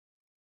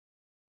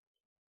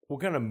What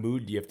kind of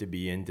mood do you have to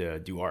be in to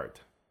do art?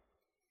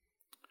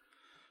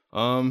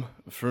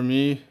 For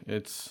me,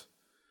 it's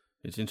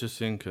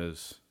interesting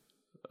because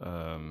if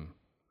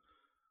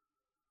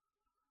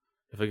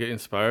I get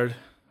inspired,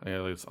 I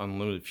got like this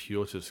unlimited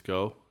fuel to just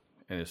go,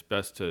 and it's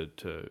best to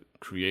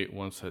create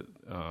once that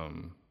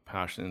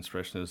passion,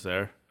 inspiration is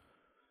there.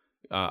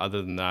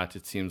 Other than that,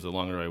 it seems the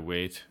longer I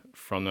wait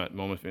from that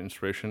moment of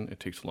inspiration, it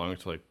takes longer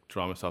to like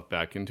draw myself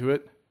back into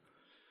it.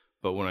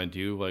 But when I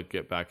do like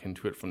get back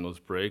into it from those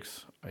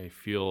breaks, I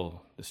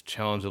feel this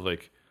challenge of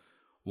like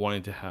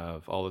wanting to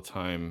have all the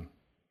time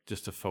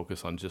just to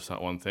focus on just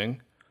that one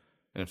thing.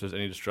 And if there's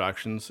any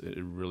distractions, it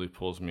really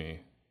pulls me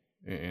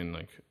in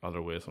like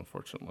other ways,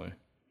 unfortunately.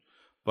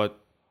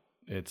 But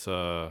it's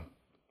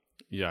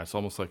it's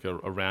almost like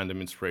a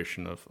random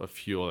inspiration of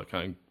fuel that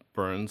kind of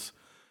burns,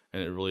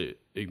 and it really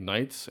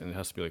ignites, and it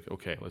has to be like,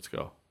 okay, let's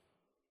go.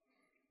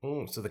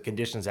 So the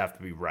conditions have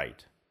to be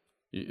right.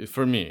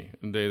 For me,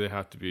 they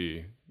have to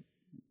be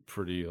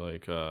pretty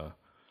like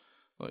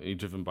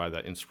driven by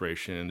that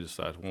inspiration and just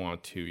that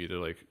want to either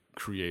like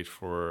create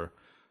for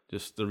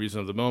just the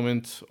reason of the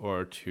moment,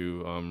 or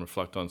to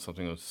reflect on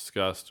something that was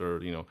discussed, or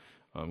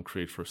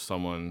create for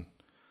someone,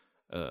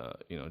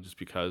 just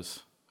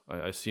because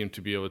I seem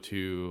to be able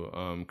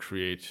to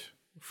create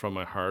from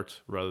my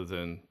heart rather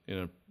than in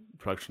a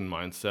production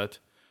mindset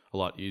a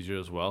lot easier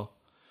as well.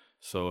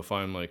 So if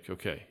I'm like,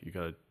 okay, you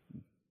got to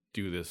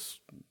do this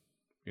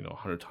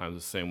 100 times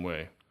the same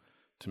way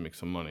to make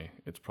some money,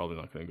 it's probably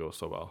not going to go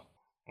so well.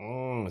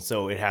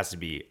 So it has to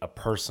be a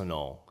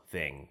personal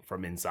thing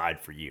from inside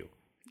for you.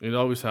 It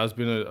always has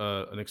been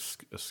an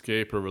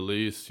escape or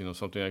release,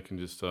 something I can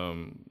just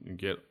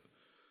get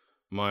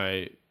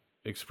my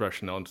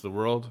expression out into the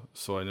world.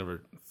 So I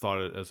never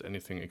thought it as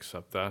anything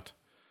except that.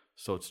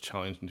 So it's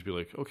challenging to be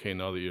like, okay,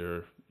 now that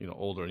you're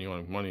older and you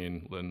want money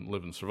and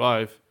live and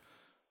survive,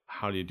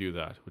 how do you do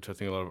that? Which I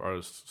think a lot of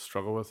artists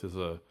struggle with is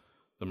the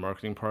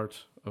marketing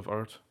part of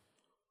art.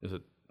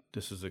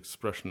 This is the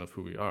expression of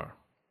who we are.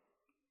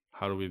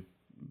 How do we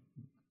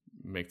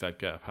make that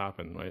gap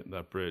happen, right?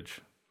 That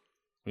bridge.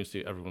 When you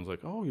see everyone's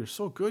like, oh, you're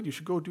so good, you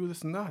should go do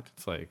this and that.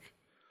 It's like,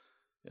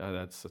 yeah,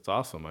 that's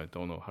awesome. I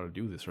don't know how to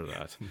do this or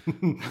that.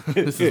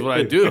 This is what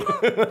I do.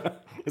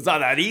 It's not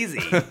that easy.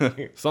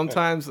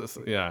 Sometimes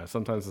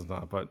it's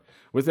not. But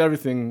with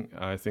everything,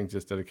 I think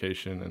just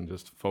dedication and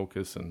just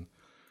focus and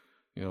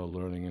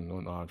learning and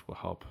whatnot will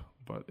help.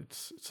 But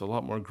it's a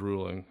lot more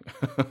grueling.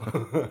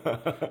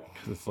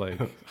 It's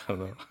like, I don't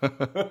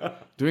know,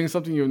 doing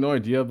something you have no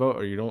idea about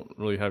or you don't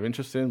really have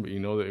interest in, but you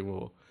know that it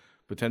will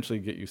potentially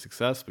get you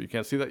success, but you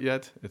can't see that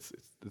yet. It's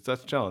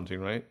that's challenging,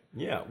 right?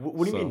 Yeah.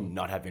 What do you mean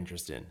not have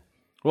interest in?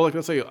 Well, like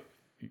let's say,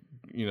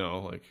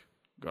 like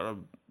gotta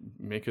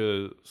make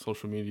a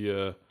social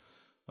media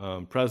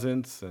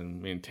presence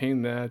and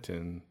maintain that,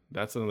 and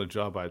that's another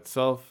job by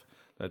itself.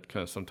 That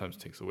kind of sometimes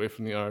takes away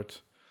from the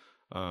art.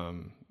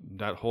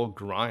 That whole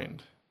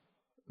grind,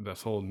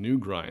 this whole new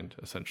grind,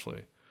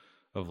 essentially,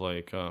 of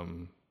like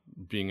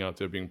being out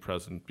there, being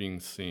present, being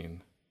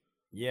seen.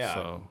 Yeah.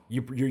 So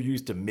You're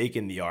used to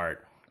making the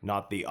art,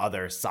 not the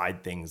other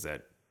side things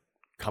that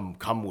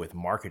come with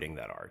marketing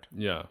that art.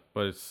 Yeah,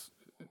 but it's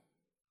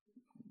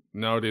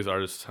nowadays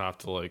artists have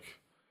to like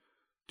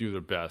do their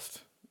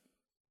best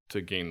to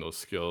gain those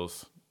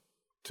skills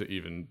to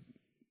even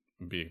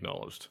be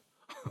acknowledged.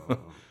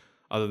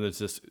 Other than it's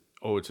just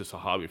a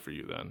hobby for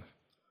you then.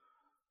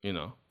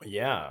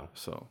 Yeah.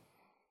 So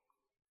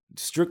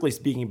Strictly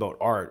speaking about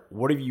art,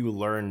 what have you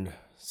learned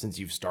since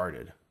you've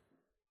started?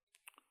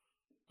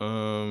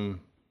 I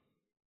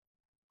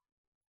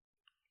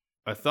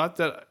thought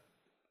that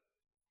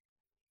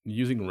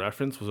using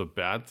reference was a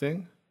bad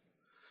thing.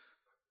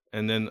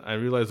 And then I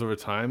realized over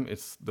time,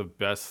 it's the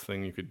best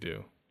thing you could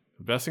do.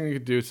 The best thing you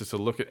could do is just to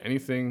look at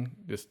anything,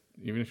 just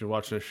even if you're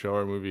watching a show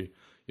or a movie,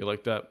 you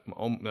like that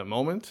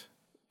moment,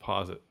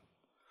 pause it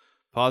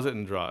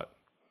and draw it.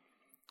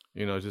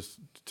 Just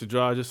to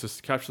draw, just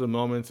to capture the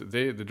moment.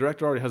 The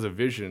director already has a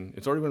vision.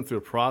 It's already went through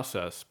a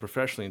process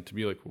professionally to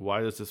be like,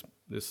 why does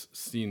this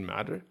scene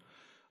matter?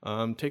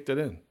 Take that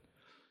in,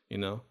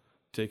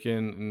 take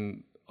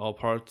in all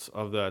parts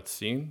of that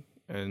scene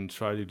and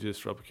try to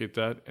just replicate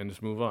that and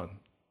just move on.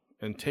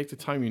 And take the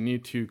time you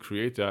need to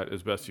create that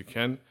as best you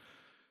can,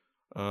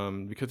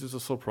 because it's a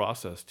slow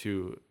process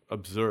to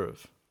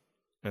observe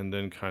and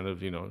then kind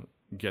of,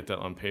 get that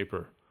on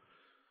paper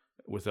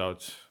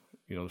without,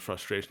 the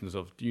frustrations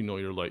of, do you know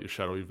your light, your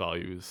shadow, your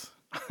values,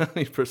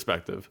 your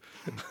perspective?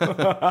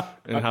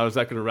 And how is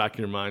that going to rack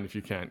your mind if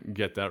you can't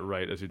get that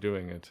right as you're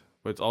doing it?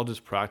 But it's all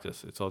just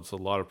practice. It's a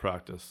lot of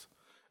practice.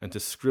 And to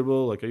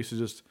scribble, like I used to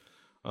just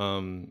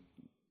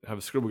have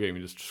a scribble game.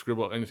 You just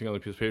scribble anything on a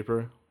piece of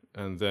paper,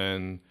 and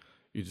then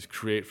you just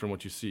create from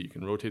what you see. You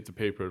can rotate the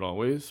paper in all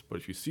ways, but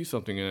if you see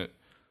something in it,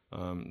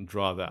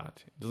 draw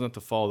that. It doesn't have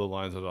to follow the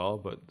lines at all,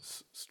 but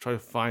try to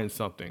find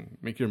something.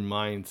 Make your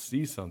mind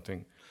see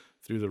something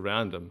through the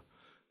random,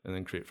 and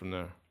then create from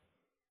there.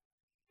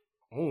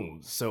 Oh,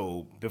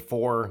 so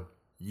before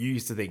you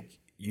used to think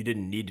you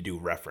didn't need to do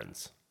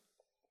reference.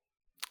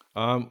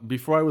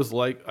 Before I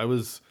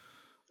was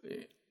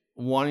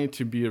wanting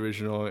to be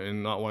original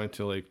and not wanting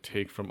to like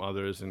take from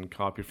others and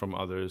copy from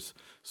others.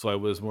 So I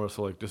was more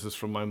so like, this is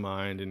from my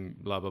mind and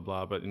blah blah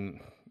blah. But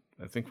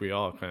I think we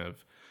all kind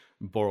of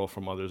borrow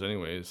from others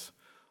anyways.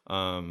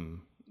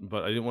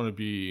 But I didn't want to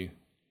be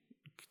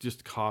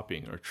just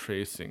copying or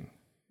tracing,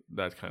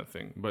 that kind of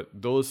thing. But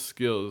those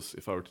skills,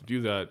 if I were to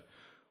do that,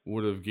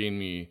 would have gained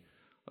me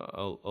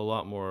a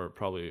lot more,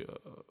 probably a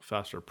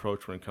faster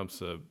approach when it comes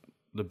to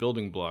the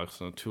building blocks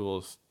and the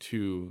tools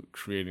to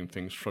creating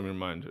things from your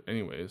mind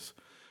anyways.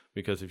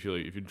 Because if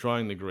you're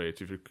drawing the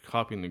greats, if you're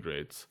copying the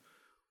greats,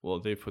 well,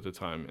 they put the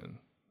time in.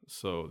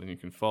 So then you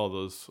can follow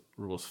those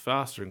rules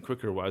faster and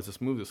quicker. Why does this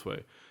move this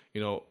way?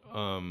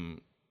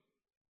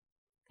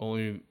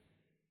 Only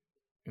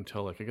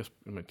until like, I guess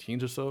in my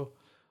teens or so,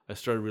 I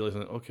started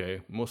realizing,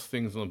 okay, most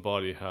things in the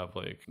body have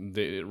like,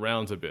 it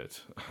rounds a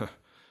bit.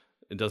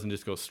 It doesn't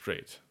just go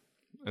straight.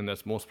 And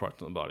that's most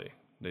parts of the body.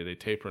 They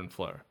taper and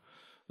flare.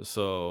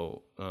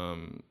 So,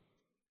 and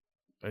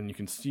you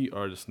can see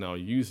artists now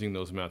using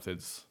those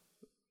methods,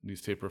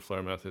 these taper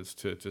flare methods,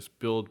 to just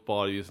build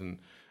bodies and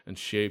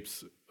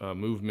shapes,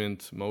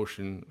 movement,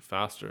 motion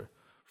faster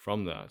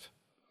from that.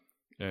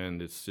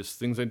 And it's just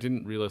things I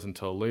didn't realize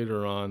until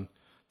later on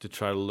to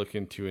try to look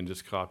into and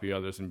just copy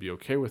others and be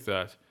okay with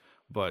that.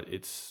 But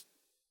it's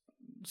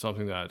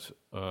something that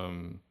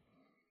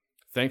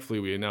thankfully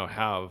we now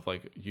have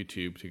like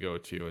YouTube to go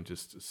to and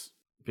just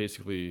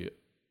basically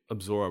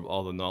absorb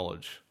all the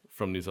knowledge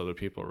from these other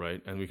people, right?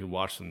 And we can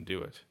watch them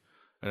do it.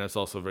 And that's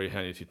also very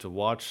handy to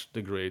watch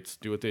the greats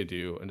do what they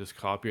do and just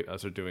copy it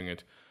as they're doing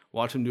it.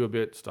 Watch them do a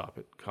bit, stop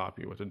it,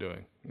 copy what they're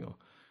doing.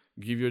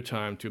 Give your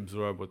time to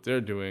absorb what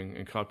they're doing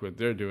and copy what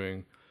they're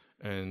doing,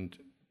 and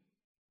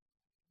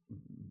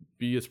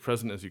be as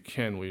present as you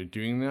can while you're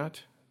doing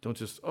that. Don't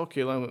just,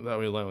 okay, line with that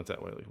way, line with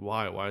that way. Like,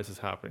 why? Why is this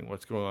happening?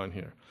 What's going on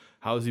here?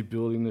 How is he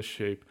building this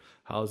shape?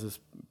 How is this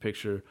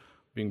picture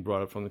being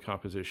brought up from the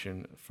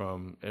composition,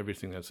 from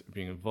everything that's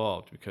being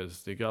involved?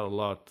 Because they got a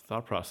lot of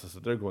thought process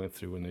that they're going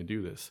through when they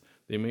do this.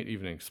 They may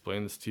even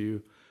explain this to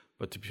you,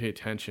 but to pay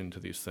attention to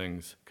these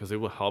things, because they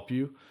will help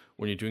you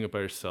when you're doing it by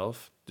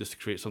yourself, just to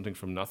create something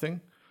from nothing,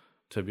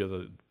 to be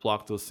able to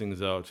block those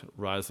things out,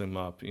 rise them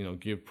up,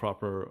 give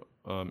proper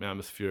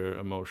atmosphere,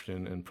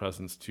 emotion, and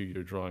presence to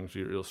your drawings,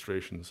 your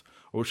illustrations,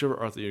 or whichever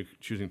art that you're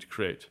choosing to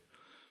create.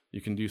 You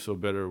can do so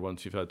better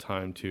once you've had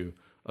time to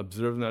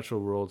observe the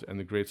natural world and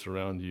the greats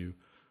around you,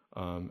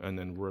 and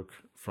then work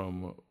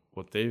from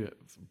what they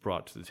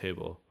brought to the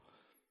table.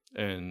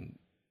 And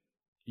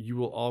you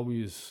will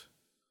always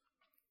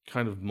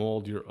kind of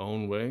mold your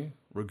own way,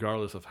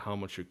 regardless of how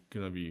much you're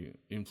going to be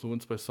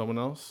influenced by someone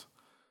else.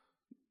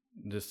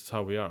 This is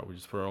how we are. We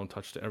just put our own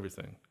touch to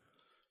everything.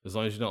 As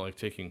long as you're not like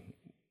taking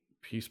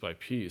piece by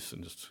piece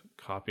and just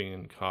copying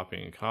and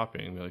copying and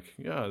copying, and be like,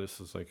 yeah, this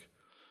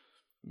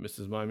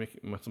is my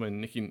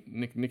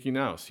Nicky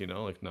Nouse,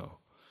 like, no.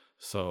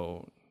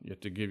 So you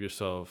have to give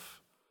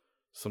yourself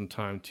some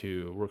time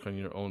to work on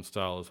your own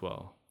style as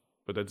well.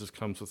 But that just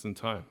comes within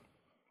time.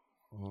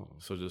 Oh.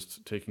 So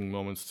just taking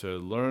moments to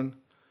learn,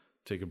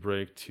 take a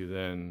break to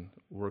then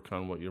work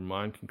on what your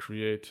mind can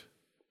create,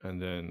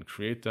 and then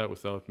create that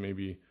without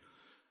maybe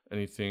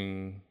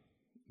anything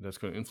that's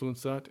going to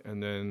influence that,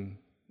 and then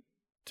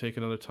take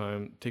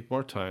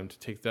more time to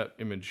take that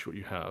image, what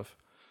you have,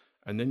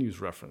 and then use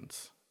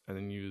reference, and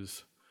then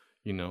use,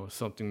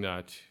 something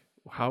that,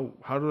 how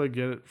do I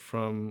get it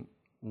from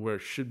where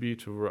it should be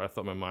to where I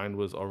thought my mind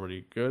was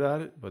already good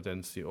at it, but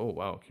then see, oh,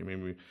 wow, okay,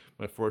 maybe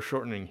my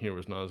foreshortening here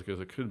was not as good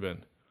as it could have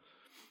been,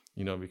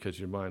 because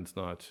your mind's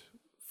not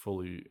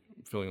fully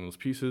filling in those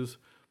pieces.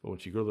 But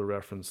once you go to the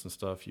reference and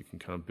stuff, you can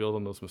kind of build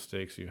on those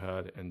mistakes you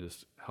had and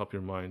just help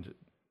your mind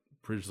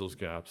bridge those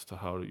gaps to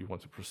how you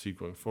want to proceed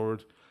going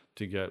forward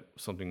to get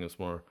something that's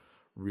more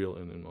real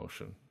and in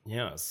motion.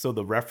 Yeah, so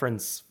the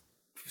reference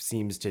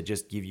seems to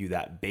just give you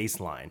that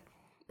baseline.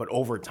 But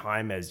over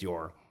time, as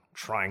you're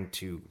trying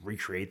to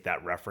recreate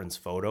that reference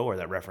photo or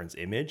that reference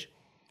image,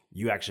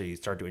 you actually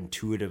start to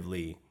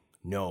intuitively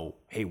know,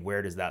 hey,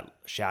 where does that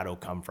shadow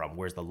come from?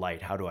 Where's the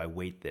light? How do I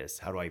weight this?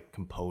 How do I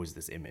compose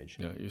this image?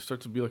 Yeah, you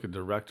start to be like a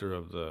director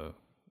of the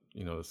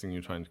thing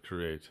you're trying to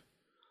create.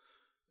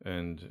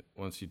 And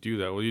once you do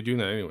that, well, you're doing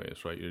that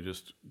anyways, right? You're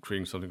just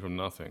creating something from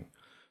nothing.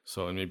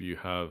 So, and maybe you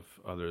have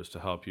others to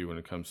help you when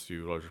it comes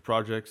to larger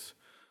projects,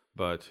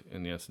 but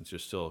in the essence, you're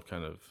still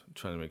kind of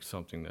trying to make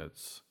something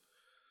that's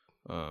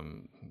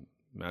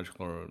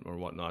magical or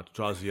whatnot,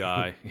 draws the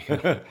eye.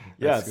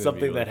 Yeah, it's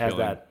something that has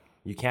that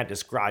you can't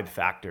describe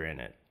factor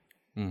in it.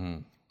 Mm-hmm.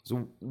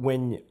 So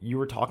when you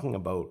were talking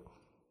about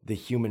the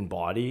human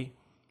body,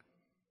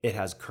 it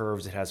has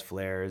curves, it has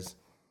flares.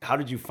 How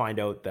did you find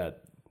out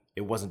that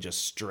it wasn't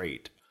just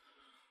straight?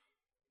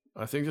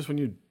 I think just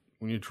when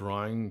you're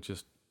drawing,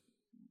 just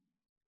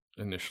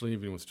initially,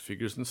 even with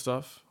figures and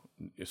stuff,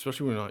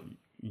 especially when you're not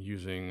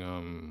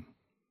using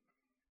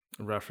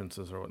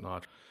references or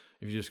whatnot.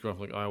 If you just go off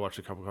like, oh, I watched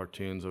a couple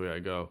cartoons, away I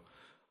go.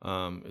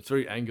 It's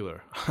very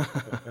angular.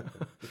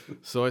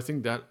 So I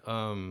think that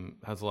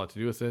has a lot to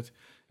do with it.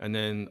 And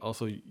then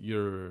also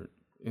your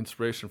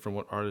inspiration from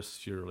what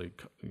artists you're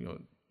like,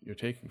 you're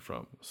taking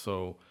from.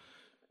 So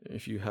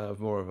if you have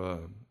more of a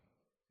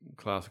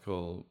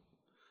classical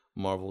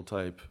Marvel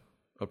type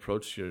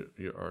approach to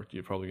your art,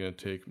 you're probably going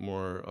to take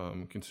more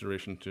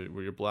consideration to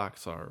where your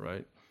blacks are,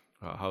 right?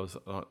 How is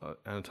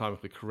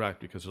anatomically correct,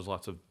 because there's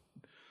lots of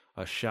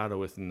shadow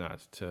within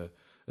that,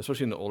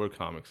 especially in the older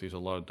comics, there's a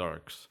lot of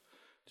darks,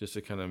 just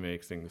to kind of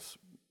make things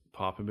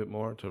pop a bit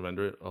more, to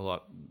render it a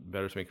lot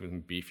better, to make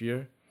it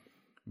beefier.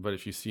 But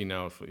if you see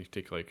now, if you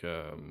take like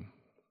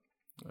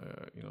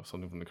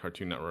something from the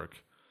Cartoon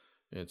Network,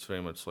 it's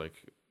very much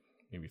like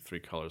maybe 3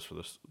 colors for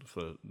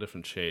the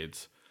different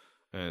shades,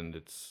 and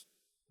it's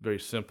very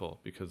simple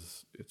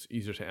because it's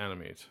easier to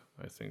animate,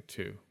 I think,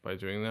 too, by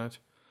doing that.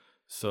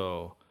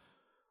 So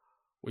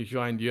we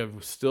find you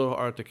have still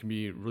art that can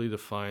be really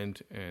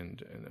defined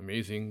and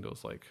amazing.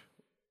 Those like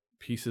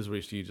pieces where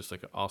you see just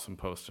like an awesome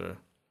poster,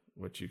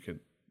 which you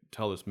could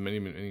tell there's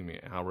many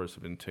hours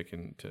have been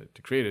taken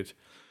to create it,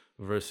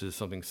 versus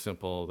something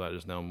simple that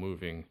is now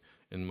moving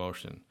in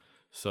motion.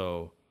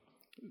 So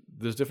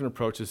there's different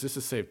approaches. This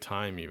is save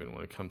time even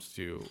when it comes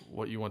to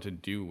what you want to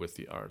do with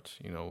the art.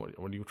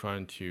 What are you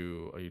trying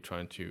to? Are you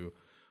trying to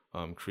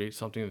create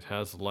something that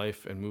has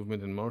life and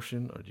movement and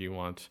motion, or do you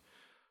want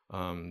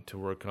to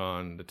work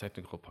on the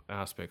technical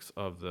aspects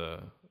of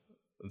the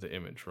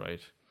image,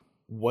 right?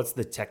 What's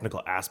the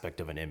technical aspect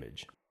of an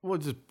image? Well,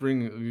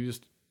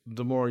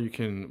 the more you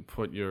can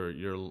put your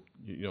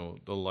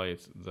the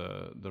light,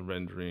 the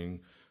rendering,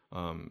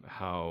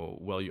 how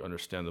well you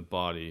understand the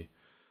body,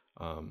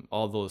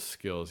 all those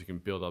skills you can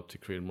build up to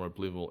create a more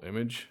believable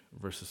image,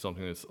 versus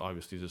something that's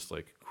obviously just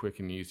like quick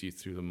and easy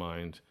through the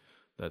mind,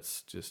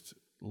 that's just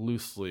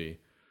loosely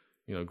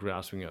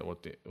grasping at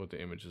what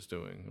the image is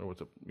doing, or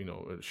what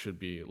it should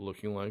be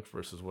looking like,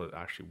 versus what it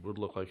actually would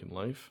look like in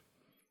life.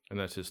 And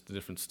that's just the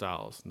different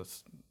styles, and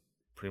that's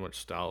pretty much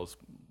styles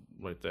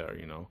right there.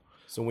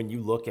 So when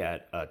you look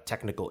at a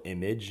technical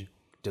image,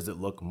 does it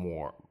look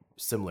more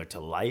similar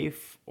to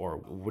life, or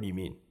what do you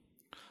mean?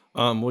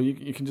 Well,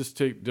 you can just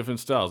take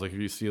different styles. Like if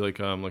you see like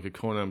a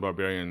Conan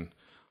Barbarian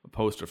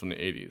poster from the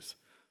 80s,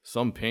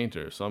 some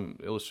painter, some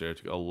illustrator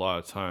took a lot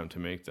of time to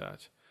make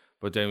that.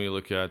 But then we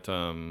look at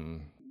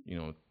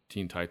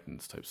Teen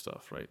Titans type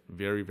stuff, right?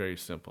 Very, very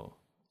simple.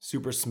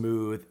 Super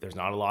smooth. There's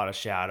not a lot of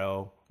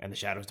shadow, and the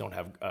shadows don't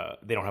have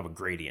a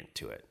gradient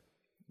to it.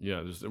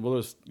 Yeah,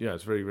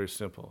 it's very, very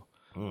simple.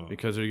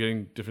 Because you're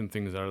getting different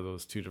things out of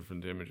those two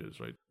different images,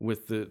 right?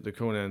 With the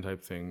Conan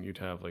type thing, you'd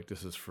have like,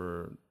 this is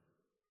for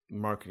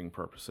marketing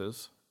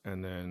purposes,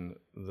 and then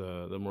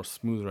the more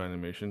smoother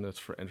animation, that's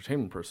for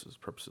entertainment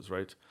purposes,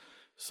 right?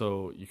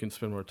 So you can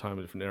spend more time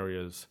in different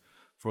areas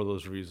for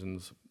those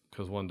reasons,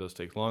 because one does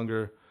take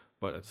longer,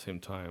 but at the same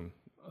time,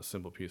 a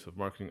simple piece of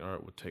marketing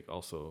art would take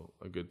also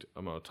a good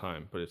amount of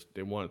time. But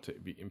they want it to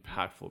be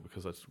impactful,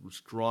 because that's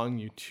drawing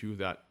you to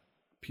that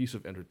piece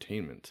of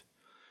entertainment.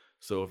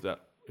 So if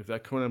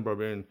that Conan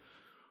Barbarian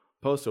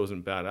poster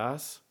wasn't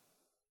badass,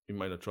 you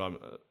might not draw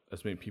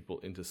as many people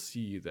in to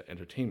see the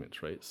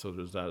entertainment, right? So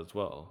there's that as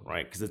well.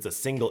 Right, because it's a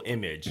single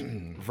image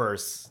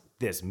versus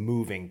this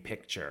moving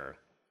picture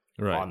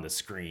on the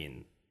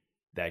screen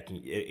that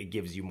it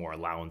gives you more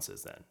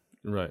allowances then.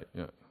 Right,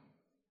 yeah.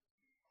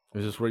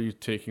 It's just where you're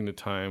taking the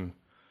time,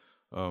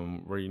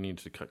 where you need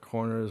to cut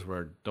corners,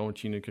 where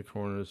don't you need to cut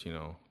corners,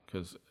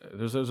 because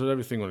there's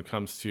everything when it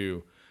comes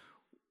to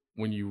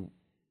when you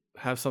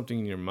have something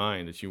in your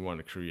mind that you want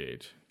to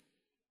create.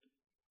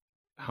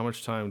 How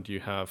much time do you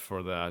have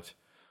for that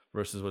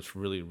versus what's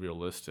really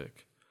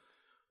realistic,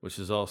 which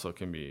is also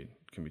can be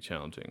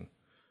challenging.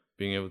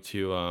 Being able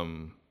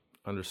to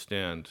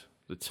understand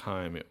the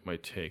time it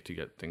might take to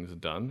get things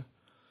done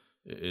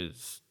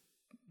is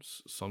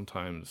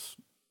sometimes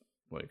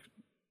like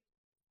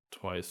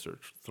twice or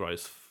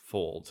thrice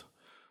fold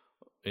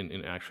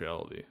in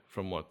actuality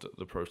from what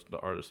the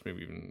artist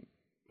maybe even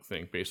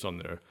think, based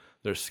on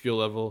their skill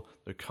level,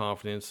 their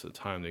confidence, the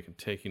time they can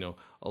take.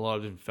 A lot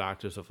of different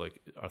factors of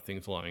like, are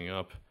things lining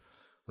up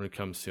when it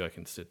comes to I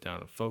can sit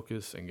down and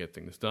focus and get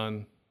things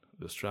done,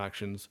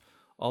 distractions.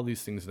 All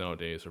these things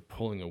nowadays are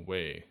pulling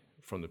away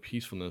from the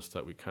peacefulness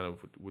that we kind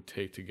of would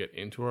take to get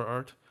into our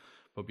art.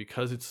 But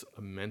because it's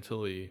a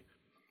mentally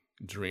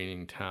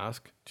draining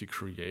task to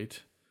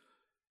create,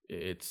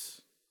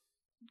 it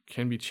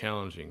can be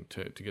challenging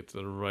to get to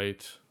the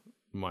right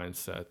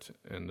mindset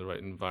and the right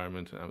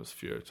environment and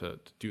atmosphere to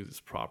do this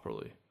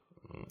properly.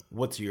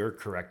 What's your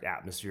correct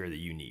atmosphere that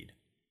you need?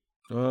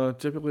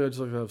 Typically, I just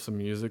like to have some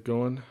music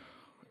going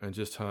and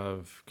just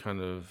have kind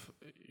of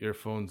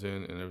earphones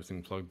in and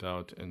everything plugged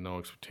out and no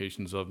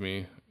expectations of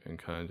me, and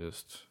kind of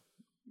just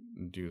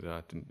do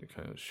that and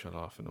kind of shut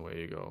off and away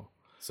you go.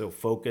 So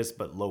focus,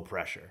 but low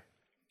pressure.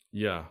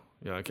 Yeah.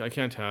 I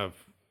can't have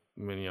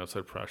many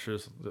outside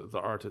pressures. The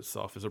art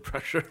itself is a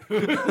pressure.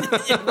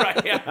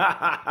 Right.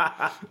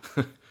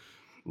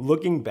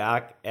 Looking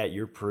back at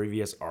your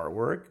previous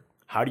artwork,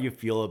 how do you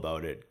feel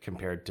about it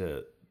compared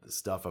to the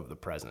stuff of the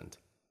present?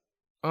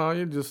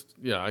 I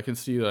can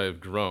see that I've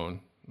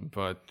grown,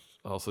 but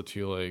also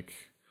too, like,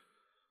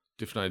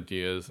 different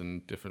ideas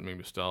and different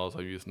maybe styles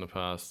I've used in the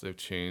past. They've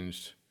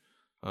changed.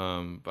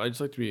 But I just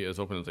like to be as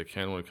open as I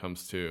can when it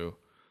comes to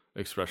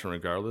expression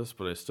regardless,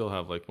 but I still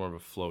have like more of a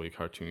flowy,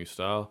 cartoony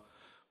style.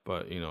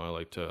 But, I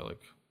like to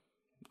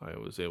I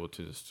was able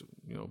to just,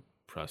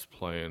 press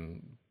play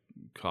and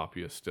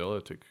copy a still.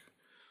 It took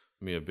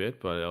me a bit,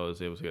 but I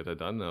was able to get that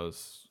done. That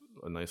was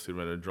a nicely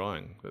rendered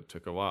drawing that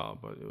took a while,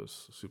 but it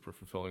was super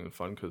fulfilling and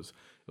fun because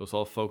it was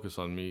all focused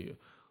on me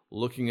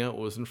looking at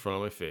what was in front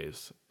of my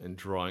face and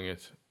drawing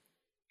it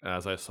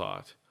as I saw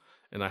it.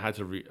 And I had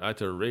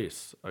to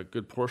erase a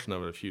good portion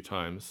of it a few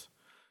times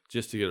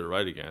just to get it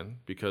right again,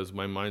 because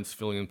my mind's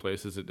filling in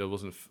places. It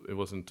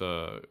wasn't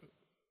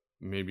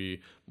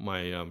maybe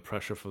my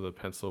pressure for the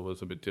pencil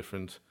was a bit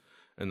different,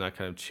 and that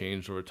kind of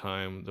changed over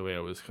time. The way I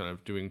was kind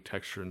of doing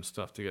texture and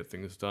stuff to get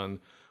things done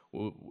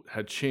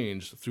had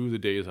changed through the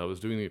days I was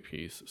doing the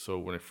piece. So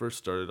when I first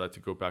started, I had to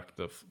go back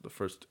to the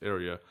first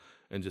area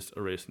and just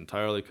erase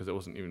entirely because it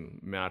wasn't even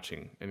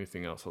matching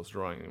anything else I was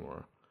drawing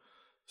anymore.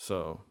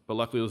 So, but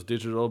luckily it was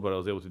digital, but I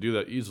was able to do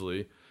that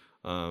easily.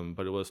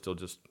 But it was still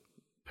just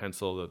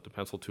the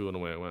pencil tool, and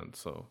away I went.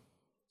 So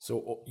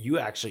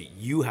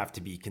you have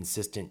to be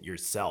consistent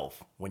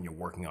yourself when you're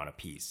working on a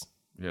piece.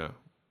 Yeah.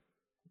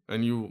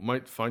 And you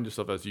might find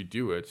yourself as you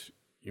do it,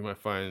 you might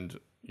find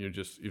you're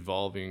just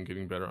evolving,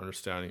 getting better,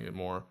 understanding it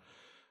more.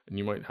 And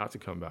you might have to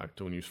come back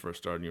to when you first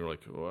started and you're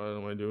like, what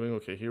am I doing?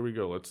 Okay, here we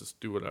go. Let's just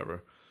do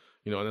whatever.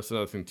 And that's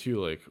another thing too,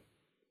 like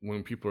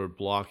when people are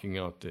blocking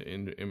out the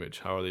image,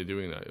 how are they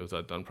doing that? Was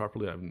that done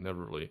properly? I've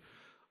never really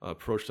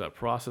approached that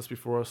process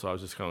before, so I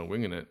was just kind of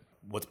winging it.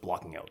 What's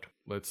blocking out?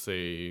 Let's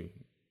say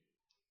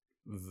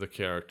the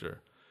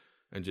character,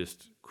 and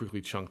just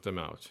quickly chunk them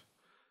out.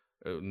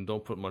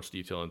 Don't put much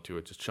detail into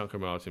it. Just chunk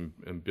them out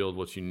and build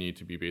what you need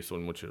to be based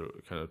on what you're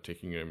kind of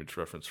taking your image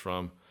reference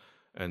from,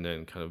 and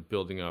then kind of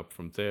building up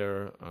from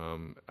there,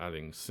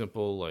 adding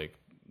simple like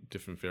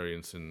different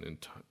variants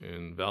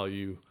in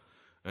value,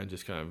 and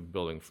just kind of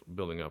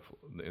building up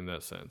in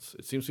that sense.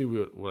 It seems to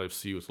be what I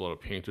see with a lot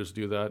of painters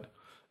do that.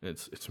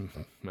 It's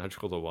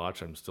magical to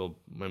watch.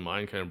 My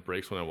mind kind of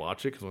breaks when I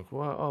watch it because I'm like,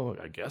 wow,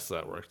 I guess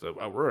that works.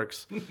 That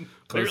works.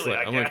 Clearly,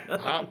 I'm like,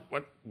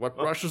 what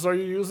brushes are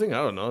you using? I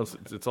don't know.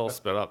 It's all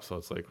sped up,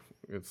 so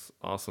it's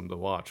awesome to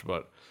watch.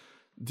 But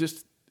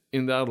just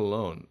in that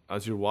alone,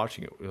 as you're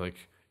watching it,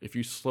 like if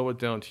you slow it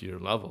down to your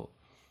level,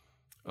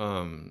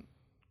 can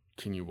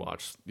you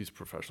watch these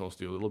professionals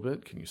do a little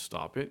bit? Can you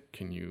stop it?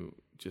 Can you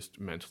just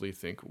mentally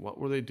think, what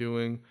were they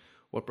doing?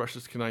 What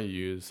brushes can I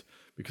use?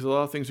 Because a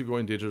lot of things are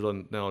going digital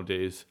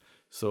nowadays,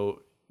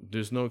 so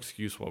there's no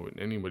excuse why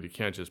anybody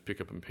can't just pick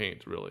up and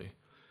paint, really.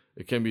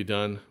 It can be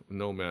done,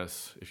 no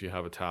mess, if you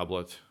have a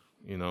tablet,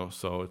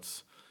 so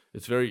it's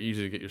very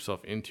easy to get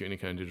yourself into any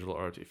kind of digital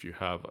art if you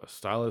have a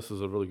stylus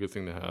is a really good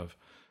thing to have,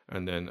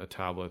 and then a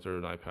tablet or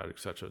an iPad,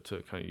 etc.,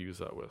 to kind of use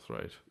that with,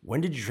 right?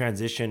 When did you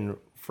transition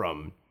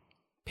from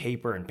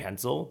paper and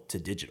pencil to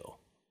digital?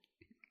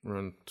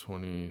 Around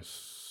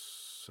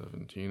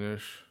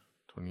 2017-ish.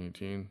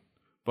 2018,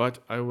 but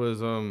I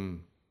was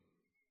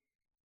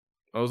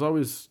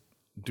always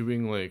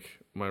doing like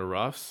my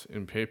roughs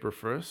in paper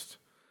first,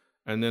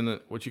 and then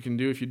what you can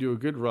do if you do a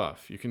good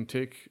rough, you can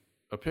take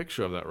a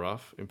picture of that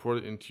rough, import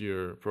it into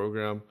your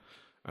program,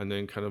 and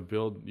then kind of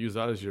use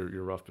that as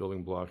your rough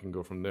building block and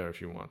go from there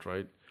if you want,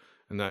 right?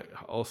 And that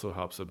also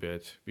helps a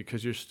bit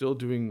because you're still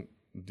doing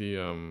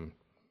the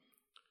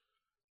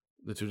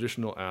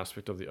traditional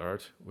aspect of the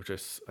art, which I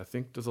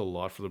think does a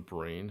lot for the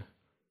brain.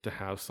 To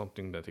have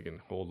something that they can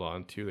hold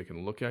on to, they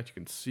can look at, you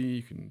can see,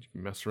 you can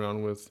mess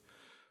around with.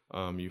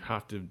 You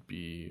have to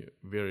be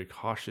very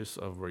cautious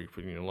of where you're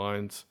putting your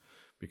lines,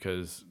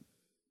 because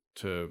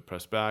to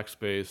press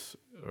backspace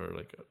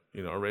or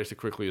erase it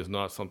quickly is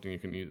not something you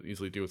can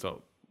easily do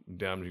without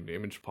damaging the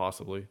image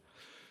possibly.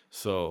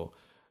 So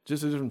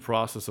just a different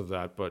process of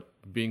that, but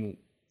being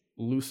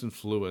loose and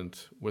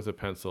fluent with a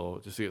pencil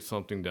just to get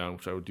something down,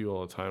 which I would do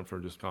all the time for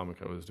just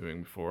comic I was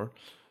doing before.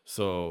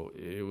 So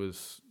it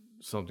was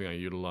something I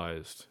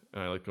utilized,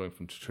 and I like going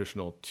from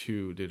traditional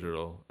to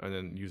digital, and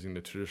then using the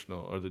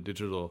traditional or the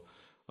digital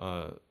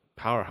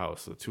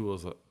powerhouse, the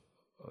tools that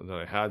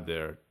I had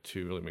there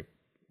to really make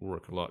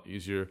work a lot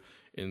easier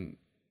and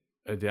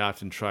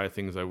adapt and try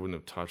things I wouldn't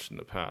have touched in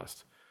the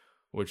past,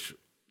 which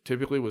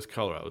typically was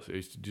color. I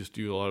used to just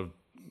do a lot of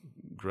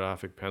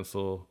graphic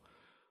pencil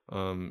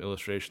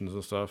illustrations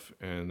and stuff,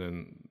 and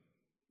then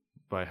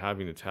by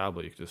having the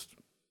tablet,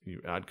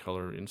 you add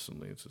color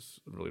instantly. It's just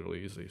really,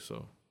 really easy.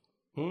 So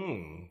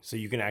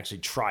you can actually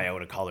try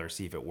out a color,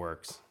 see if it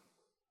works.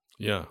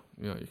 Yeah.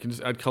 You can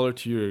just add color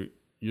to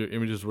your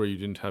images where you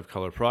didn't have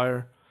color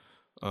prior.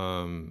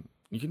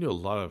 You can do a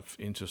lot of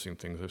interesting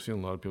things. I've seen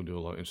a lot of people do a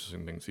lot of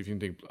interesting things. If you can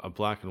take a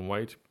black and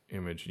white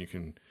image and you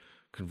can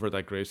convert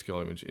that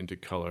grayscale image into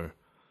color,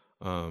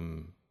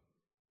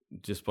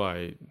 just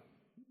by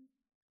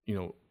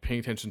paying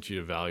attention to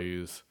your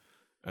values,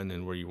 and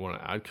then where you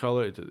want to add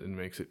color, it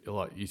makes it a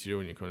lot easier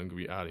when you're going to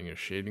be adding your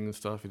shading and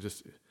stuff.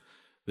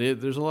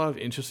 There's a lot of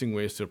interesting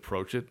ways to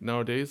approach it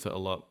nowadays. A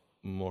lot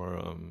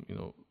more,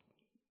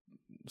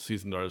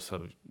 seasoned artists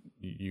have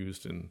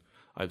used and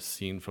I've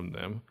seen from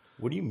them.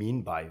 What do you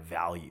mean by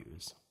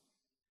values?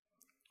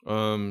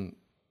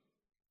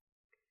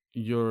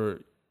 Your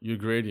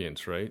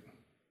gradients, right?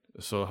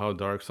 So how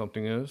dark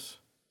something is.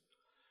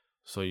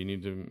 So you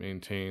need to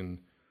maintain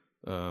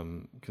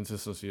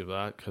consistency of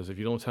that, because if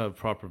you don't have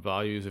proper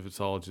values, if it's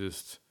all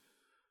just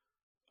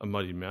a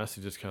muddy mess,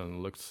 it just kind of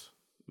looks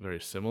very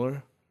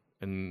similar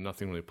and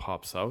nothing really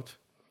pops out.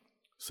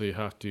 So you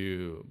have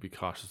to be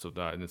cautious of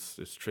that, and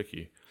it's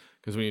tricky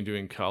because when you're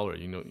doing color,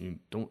 you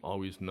don't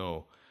always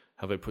know,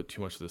 have I put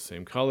too much of the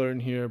same color in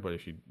here? But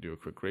if you do a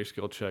quick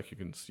grayscale check, you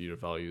can see your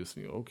values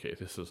and you go, okay,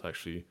 this is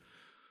actually,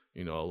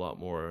 a lot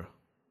more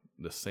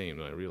the same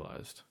than I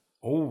realized.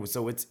 Oh,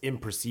 so it's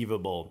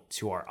imperceivable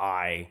to our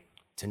eye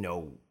to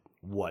know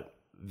what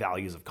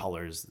values of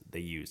colors they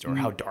used or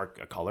how dark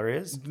a color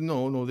is?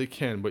 No, they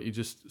can, but you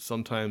just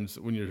sometimes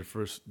when you're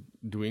first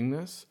doing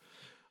this,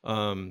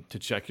 to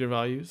check your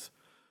values,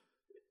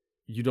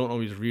 you don't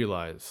always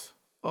realize,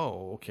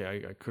 oh,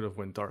 okay, I could have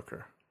went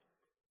darker,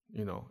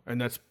 and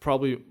that's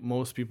probably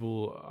most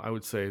people, I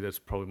would say that's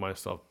probably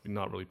myself,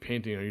 not really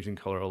painting or using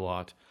color a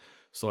lot.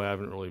 So I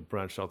haven't really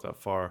branched out that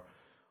far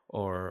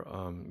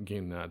or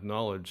gained that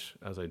knowledge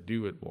as I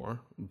do it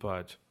more.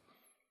 But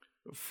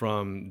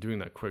from doing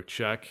that quick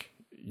check,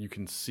 you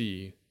can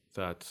see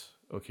that,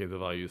 okay, the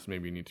values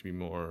maybe need to be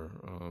more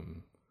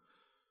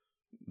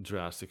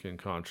drastic in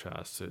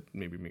contrast. It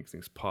maybe makes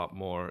things pop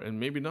more, and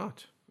maybe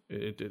not.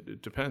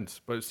 It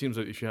depends. But it seems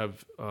that if you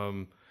have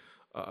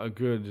a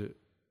good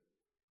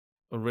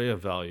array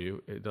of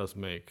value, it does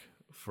make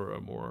for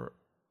a more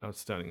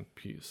outstanding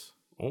piece.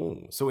 Oh,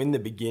 so in the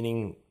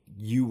beginning,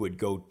 you would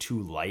go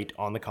too light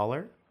on the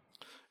color?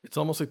 It's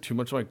almost like too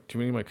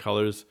many of my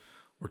colors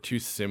were too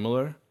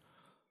similar.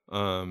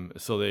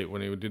 So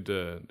when they did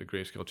the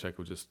grayscale check, it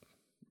would just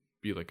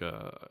be like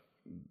a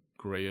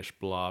grayish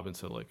blob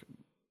instead of like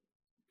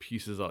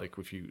pieces that, like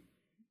if you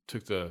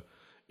took the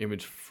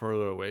image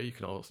further away, you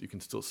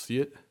can still see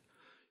it.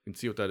 You can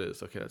see what that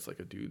is. Okay, that's like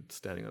a dude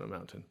standing on a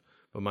mountain.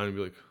 But mine would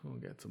be like, oh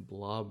yeah, it's a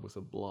blob with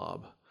a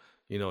blob.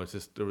 It's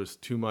just there was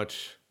too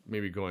much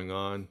maybe going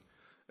on,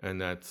 and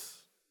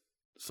that's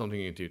something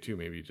you can do too.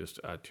 Maybe you just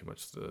add too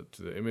much to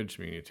the image.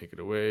 Maybe you need to take it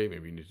away.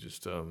 Maybe you need to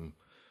just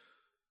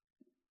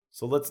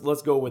So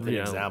let's go with an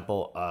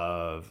example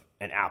of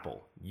an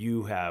apple.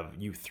 You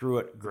threw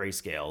it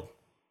grayscale.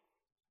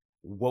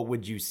 What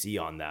would you see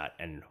on that,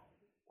 and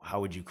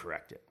how would you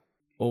correct it?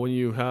 Well, when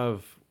you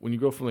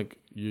go from like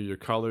your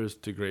colors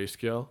to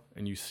grayscale,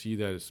 and you see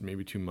that it's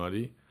maybe too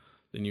muddy,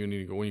 then you need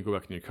to go, when you go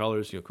back in your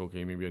colors, you go,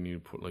 okay, maybe I need to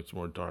put like some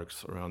more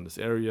darks around this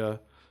area.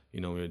 We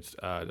just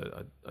add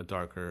a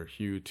darker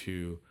hue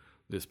to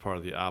this part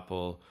of the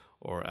apple,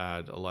 or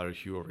add a lighter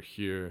hue over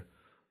here.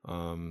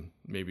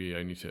 Maybe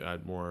I need to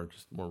add more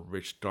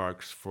rich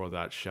darks for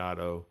that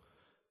shadow,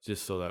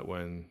 just so that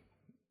when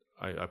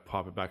I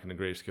pop it back into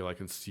grayscale, I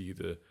can see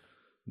the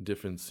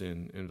difference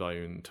in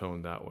value and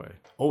tone that way.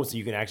 Oh, so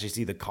you can actually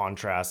see the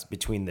contrast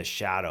between the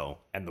shadow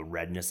and the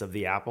redness of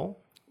the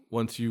apple?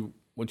 Once you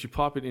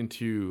pop it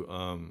into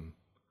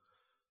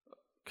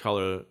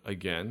color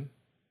again,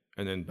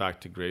 and then back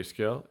to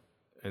grayscale,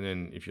 and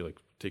then if you're like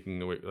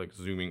taking away, like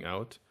zooming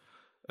out,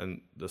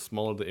 and the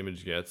smaller the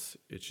image gets,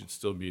 it should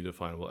still be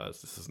definable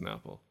as this is an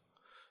apple.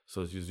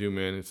 So as you zoom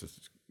in, it's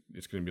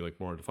going to be like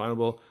more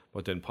definable,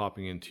 but then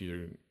popping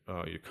into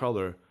your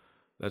color,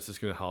 that's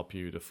just going to help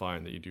you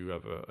define that you do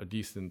have a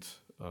decent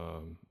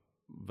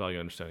value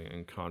understanding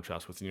and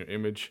contrast within your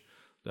image.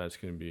 That's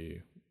going to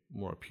be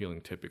more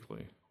appealing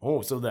typically.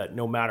 Oh, so that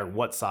no matter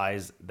what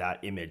size that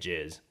image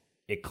is,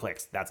 it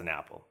clicks. That's an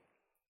apple.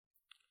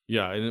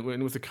 Yeah,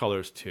 and with the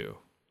colors too.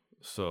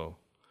 So,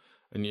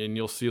 and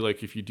you'll see,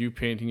 like if you do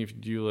painting, if you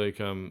do like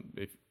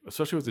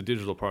especially with the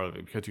digital part of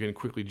it, because you can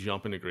quickly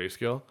jump into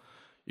grayscale,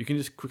 you can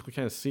just quickly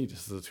kind of see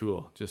just as a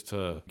tool, just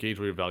to gauge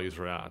where your values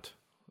are at.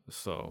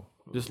 So,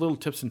 just little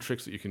tips and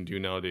tricks that you can do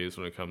nowadays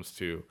when it comes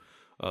to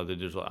the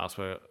digital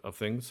aspect of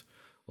things,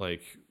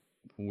 like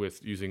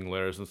with using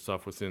layers and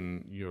stuff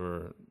within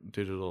your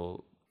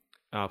digital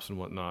apps and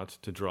whatnot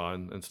to draw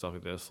and stuff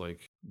like this,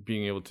 like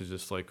being able to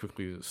just like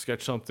quickly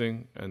sketch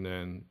something and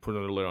then put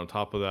another layer on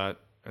top of that,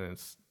 and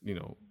it's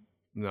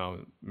now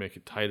make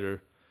it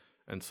tighter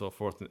and so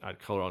forth, and add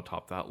color on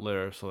top of that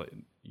layer, so that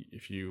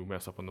if you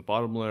mess up on the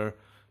bottom layer,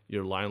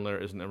 your line layer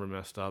isn't ever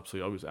messed up. So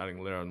you're always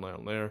adding layer on layer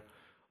on layer,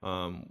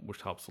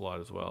 which helps a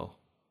lot as well.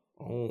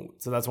 Oh,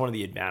 so that's one of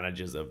the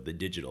advantages of the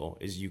digital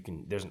is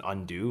there's an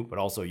undo, but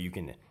also you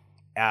can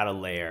add a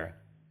layer,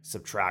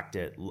 subtract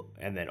it,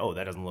 and then,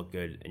 that doesn't look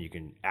good, and you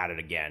can add it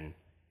again,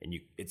 and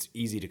it's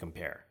easy to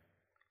compare.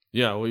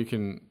 Yeah, well, you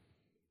can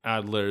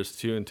add layers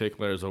too and take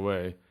layers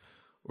away,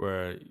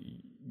 where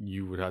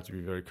you would have to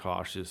be very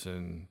cautious.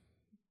 And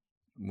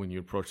when you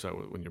approach that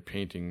when you're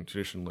painting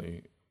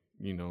traditionally,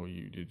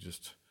 you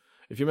just,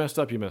 if you messed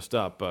up, you messed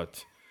up,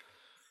 but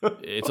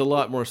it's a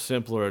lot more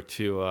simpler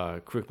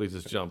to quickly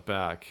just jump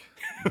back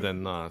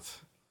than not.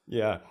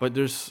 Yeah. But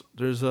there's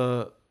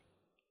a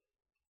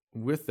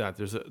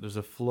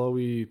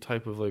flowy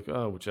type of like,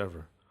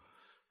 whichever,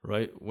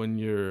 right? When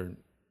you're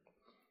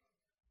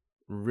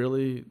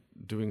really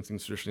doing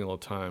things traditionally all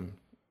the time,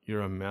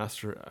 you're a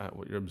master at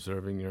what you're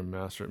observing. You're a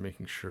master at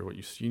making sure what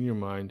you see in your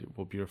mind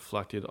will be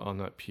reflected on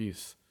that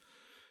piece.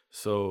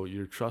 So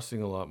you're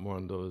trusting a lot more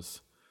on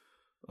those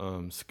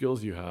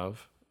skills you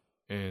have.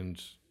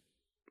 And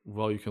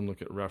while you can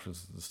look at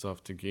references and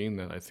stuff to gain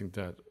that, I think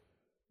that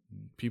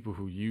people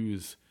who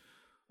use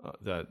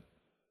that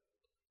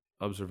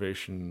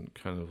observation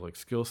kind of like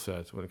skill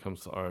set when it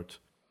comes to art,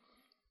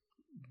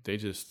 they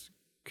just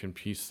can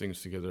piece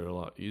things together a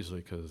lot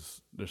easily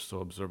because they're so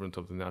observant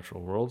of the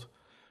natural world.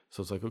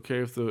 So it's like, okay,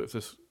 if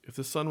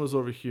the sun was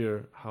over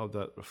here, how would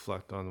that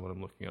reflect on what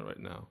I'm looking at right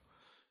now?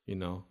 You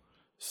know?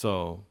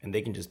 So, and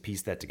they can just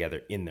piece that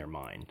together in their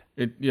mind.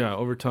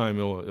 Over time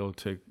it'll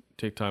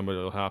take time, but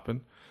it'll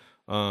happen.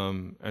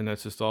 And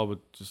that's just all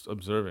with just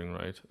observing,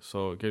 right?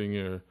 So getting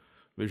your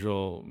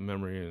visual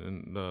memory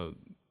and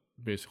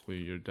basically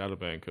your data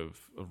bank of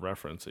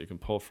reference that you can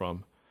pull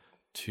from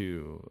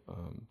to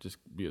just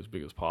be as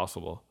big as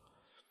possible.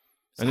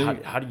 So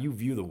and how do you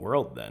view the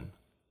world then?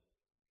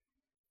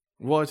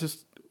 Well, it's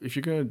just, if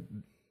you're going to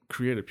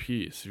create a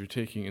piece, if you're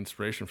taking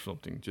inspiration from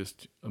something,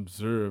 just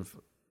observe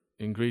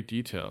in great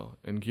detail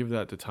and give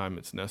that the time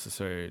it's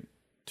necessary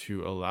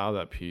to allow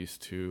that piece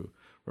to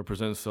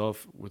represent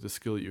itself with the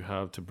skill that you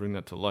have to bring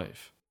that to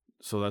life.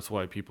 So that's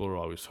why people are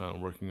always kind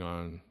of working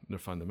on their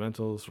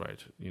fundamentals,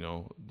 right? You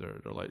know, their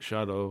light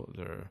shadow,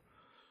 their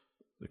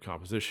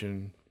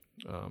composition,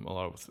 a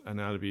lot of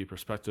anatomy,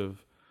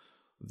 perspective,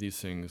 these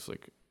things.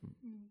 Like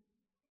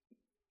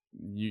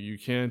you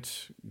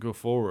can't go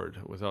forward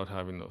without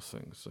having those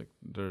things. Like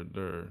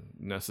they're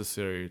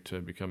necessary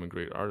to become a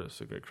great artist,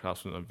 a great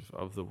craftsman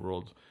of the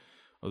world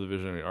of the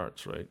visionary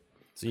arts, right?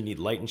 So you need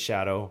light and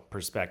shadow,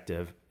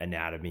 perspective,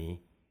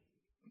 anatomy,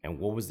 and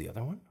what was the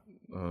other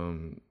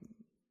one?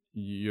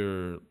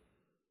 Your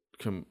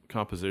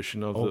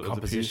composition of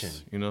the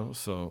piece, you know?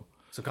 So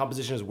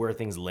composition is where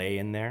things lay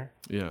in there.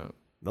 Yeah.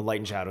 The light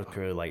and shadow is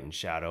purely light and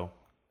shadow.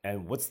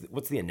 And what's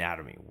the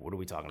anatomy? What are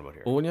we talking about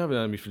here? Well, when you have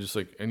anatomy for just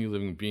like any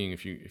living being,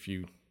 if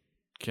you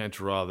can't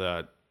draw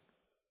that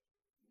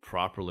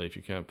properly, if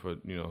you can't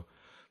put, you know,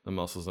 the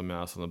muscles, the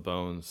mass, and the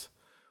bones,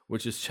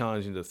 which is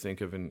challenging to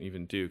think of and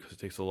even do because it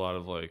takes a lot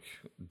of like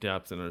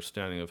depth and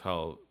understanding of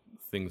how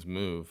things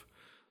move.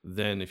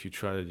 Then if you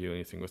try to do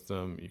anything with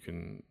them, you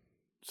can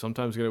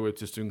sometimes get away with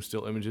just doing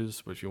still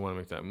images. But if you want to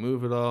make that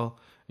move at all,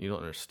 and you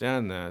don't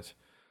understand that,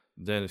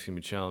 then it's going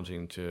to be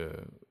challenging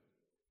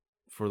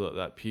for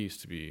that piece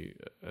to be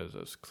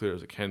as clear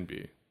as it can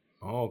be.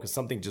 Oh, because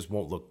something just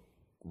won't look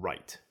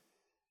right.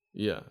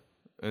 Yeah,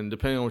 and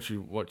depending on what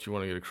you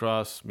want to get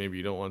across, maybe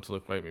you don't want it to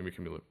look right. Maybe it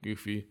can look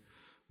goofy,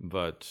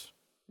 but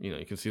you know,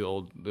 you can see the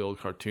old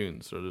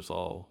cartoons. They're just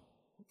all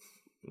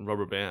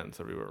rubber bands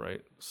everywhere,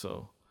 right?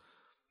 So.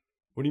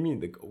 What do you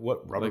mean?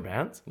 What rubber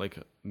bands? Like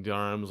the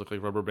arms look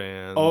like rubber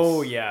bands.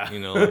 Oh yeah. You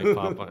know, like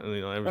pop on,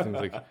 you know, everything's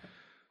like,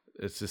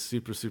 it's just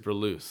super, super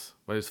loose,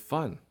 but it's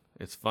fun.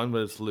 It's fun,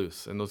 but it's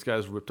loose. And those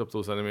guys ripped up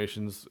those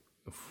animations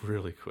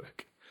really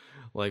quick,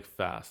 like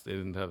fast.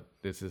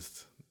 It's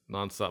just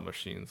nonstop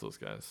machines, those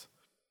guys.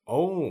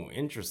 Oh,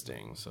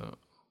 interesting.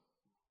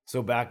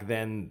 So back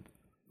then,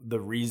 the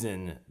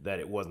reason that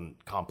it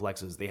wasn't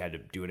complex is they had to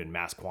do it in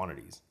mass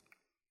quantities.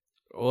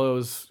 Well,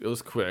 it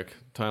was quick.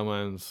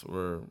 Timelines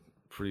were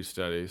pretty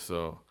steady.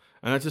 So,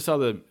 and that's just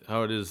how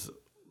it is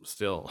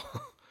still.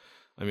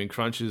 I mean,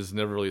 crunches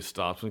never really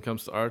stops when it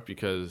comes to art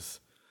because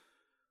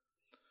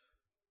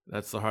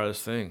that's the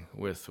hardest thing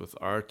with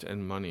art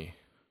and money.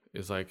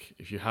 Is like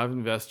if you have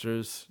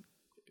investors,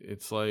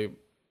 it's like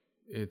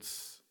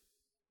if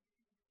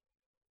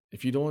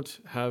you don't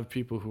have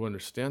people who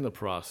understand the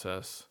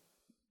process,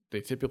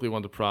 they typically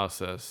want the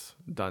process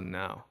done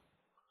now.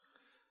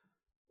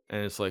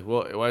 And it's like,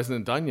 well, why isn't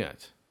it done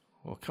yet?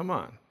 Well, come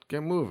on,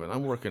 get moving.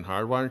 I'm working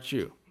hard. Why aren't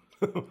you?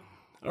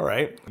 All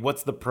right.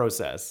 What's the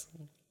process?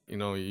 You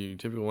know, you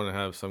typically want to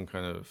have some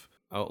kind of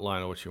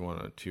outline of what you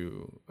want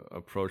to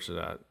approach it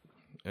at.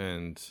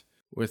 And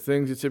with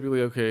things, you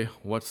typically, okay,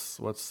 what's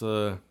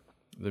the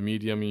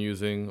medium you're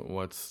using?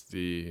 What's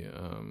the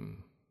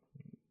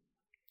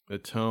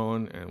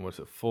tone and what's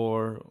it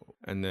for?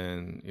 And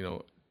then, you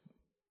know,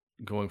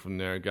 going from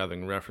there,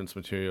 gathering reference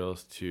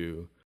materials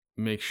to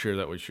make sure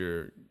that what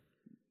you're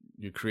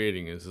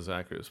creating is as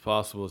accurate as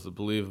possible, is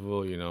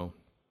believable, you know,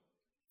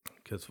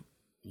 because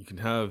you can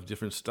have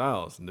different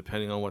styles, and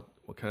depending on what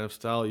kind of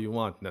style you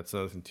want, and that's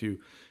another thing too,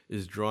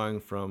 is drawing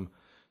from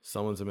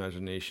someone's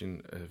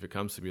imagination. If it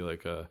comes to be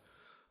like a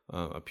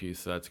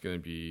piece that's going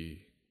to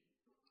be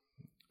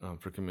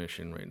for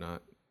commission, right?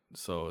 Not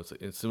so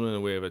it's similar in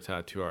a way of a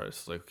tattoo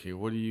artist. Like, okay,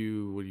 what do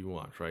you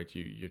want, right?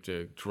 You have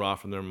to draw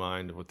from their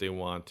mind what they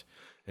want,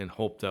 and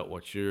hope that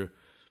what your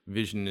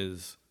vision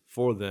is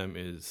for them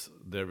is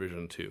their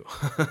vision too.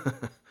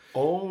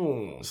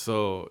 Oh,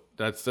 so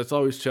that's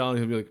always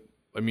challenging to be like,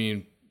 I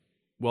mean,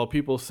 while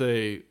people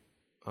say,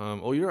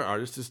 oh, you're an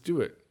artist, just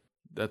do it.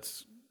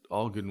 That's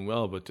all good and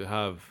well, but to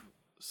have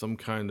some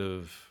kind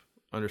of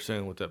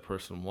understanding what that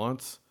person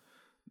wants,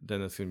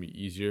 then that's going to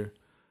be easier.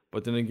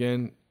 But then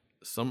again,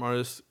 some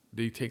artists,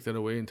 they take that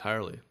away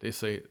entirely. They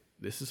say,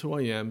 this is who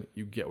I am,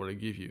 you get what I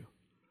give you.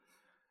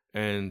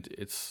 And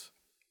it's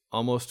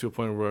almost to a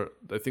point where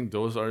I think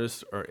those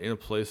artists are in a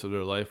place of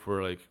their life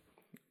where like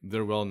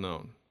they're well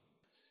known.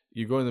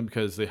 You go in them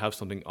because they have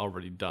something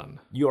already done.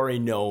 You already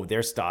know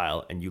their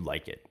style and you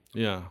like it.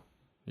 Yeah.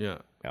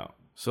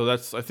 So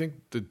that's, I think,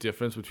 the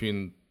difference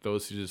between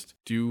those who just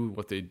do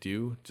what they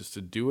do just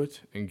to do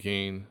it and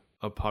gain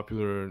a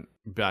popular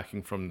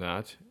backing from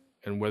that,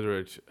 and whether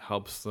it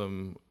helps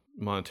them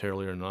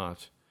monetarily or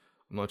not.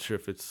 I'm not sure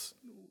if it's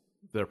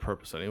their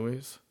purpose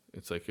anyways.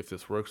 It's like, if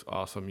this works,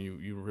 awesome.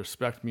 You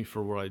respect me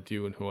for what I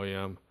do and who I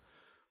am,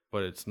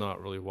 but it's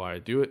not really why I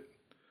do it.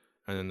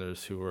 And then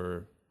there's who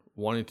are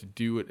wanting to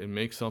do it and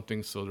make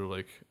something, so they're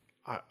like,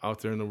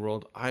 out there in the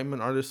world, I'm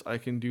an artist, I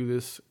can do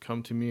this,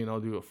 come to me and I'll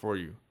do it for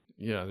you.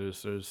 Yeah,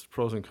 there's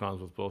pros and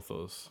cons with both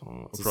those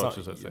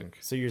approaches, I think.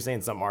 So you're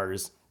saying some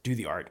artists do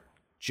the art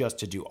just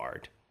to do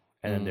art,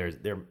 and then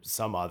there are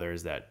some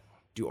others that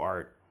do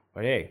art,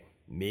 but hey,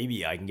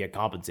 maybe I can get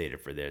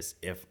compensated for this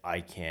if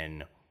I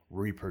can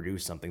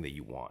reproduce something that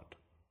you want.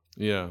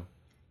 Yeah,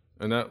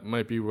 and that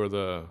might be where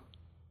the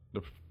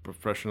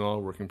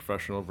working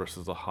professional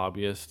versus the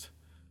hobbyist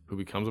who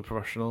becomes a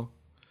professional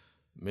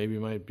maybe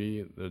might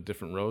be the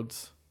different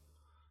roads,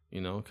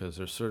 because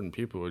there's certain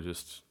people who are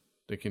just,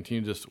 they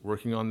continue just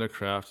working on their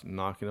craft,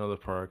 knocking out of the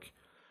park,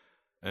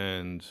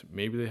 and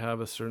maybe they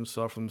have a certain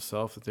stuff for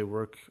themselves that they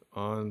work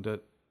on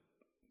that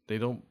they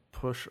don't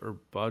push or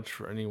budge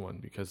for anyone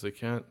because they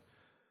can't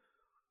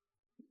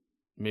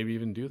maybe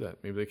even do that.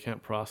 Maybe they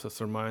can't process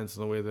their minds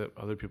in the way that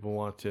other people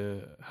want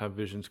to have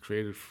visions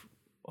created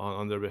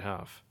on their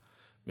behalf.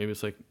 Maybe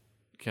it's like,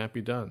 can't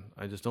be done.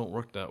 I just don't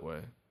work that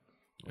way.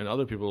 And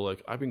other people are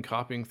like, I've been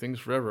copying things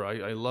forever.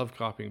 I love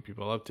copying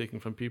people. I love taking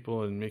from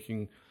people and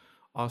making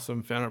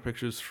awesome fan art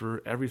pictures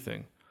for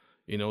everything.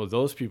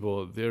 Those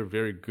people, they're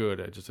very good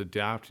at just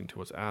adapting to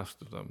what's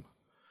asked of them.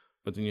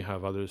 But then you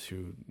have others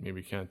who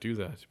maybe can't do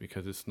that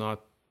because it's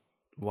not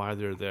why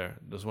they're there.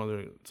 It's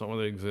not why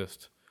they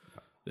exist.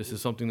 This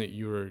is something that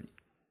you are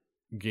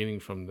gaining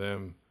from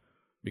them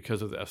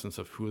because of the essence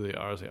of who they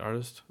are as an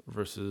artist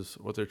versus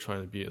what they're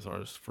trying to be as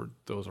artists for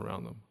those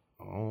around them.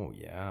 Oh,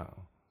 yeah.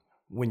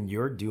 When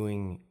you're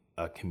doing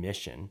a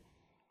commission,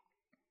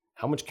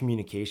 how much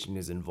communication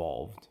is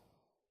involved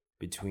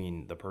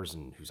between the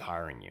person who's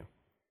hiring you?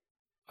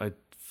 I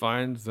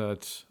find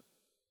that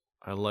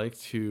I like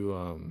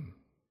to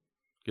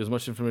get as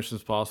much information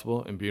as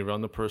possible and be around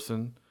the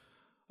person,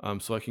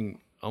 so I can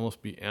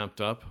almost be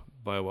amped up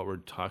by what we're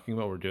talking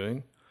about, we're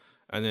doing.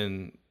 And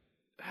then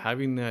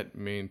having that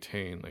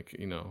maintained,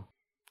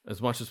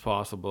 as much as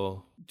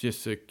possible,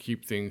 just to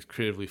keep things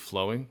creatively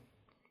flowing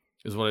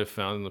is what I've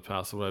found in the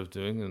past of what I was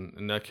doing.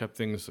 And that kept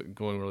things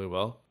going really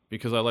well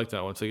because I like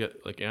that. Once I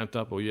get amped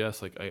up,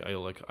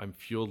 I'm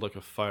fueled like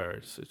a fire.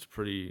 It's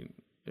pretty,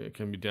 it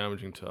can be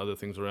damaging to other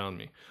things around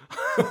me.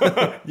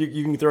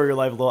 You can throw your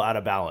life a little out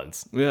of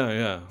balance.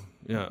 Yeah.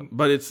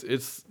 But it's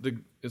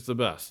the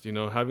best,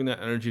 having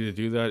that energy to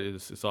do that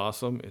is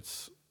awesome.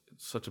 It's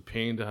such a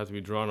pain to have to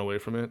be drawn away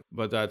from it,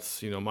 but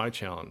that's, my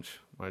challenge.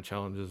 My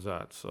challenge is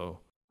that. So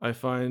I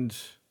find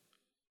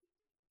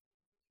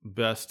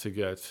best to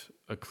get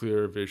a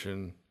clear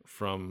vision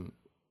from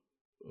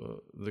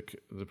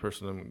the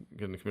person I'm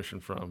getting the commission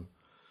from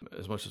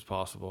as much as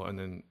possible, and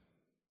then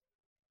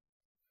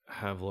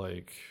have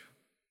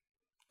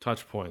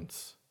touch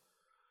points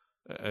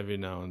every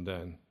now and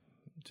then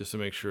just to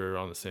make sure we're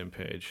on the same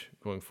page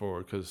going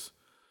forward, because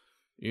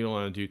you don't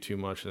want to do too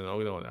much and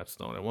then, that's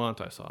not what I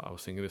want. I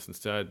was thinking this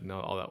instead.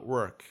 Now all that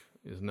work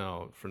is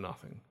now for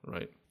nothing,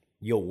 right?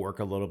 You'll work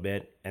a little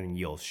bit and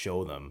you'll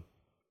show them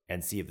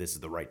and see if this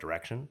is the right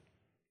direction.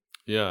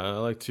 Yeah, I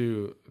like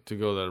to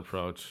go that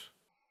approach.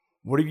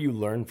 What have you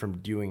learned from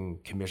doing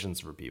commissions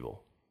for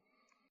people?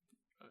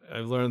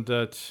 I've learned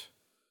that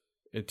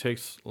it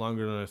takes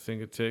longer than I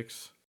think it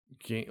takes.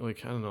 I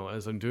don't know,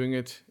 as I'm doing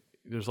it,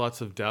 there's lots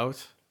of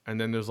doubt, and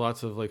then there's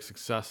lots of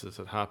successes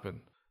that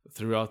happen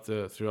throughout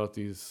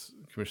these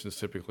commissions.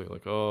 Typically,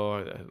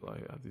 I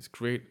have these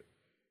great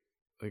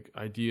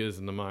ideas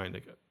in the mind,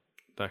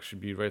 that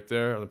should be right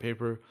there on the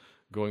paper,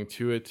 going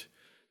to it,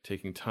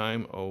 taking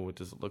time. Oh,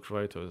 does it look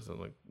right? Or is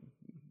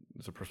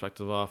the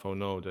perspective off? Oh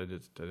no,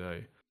 did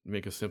I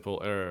make a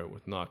simple error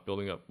with not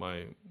building up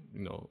my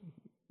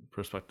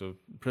perspective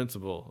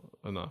principle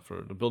enough,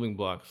 or the building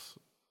blocks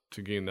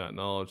to gain that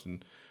knowledge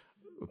and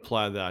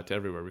apply that to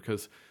everywhere?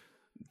 Because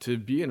to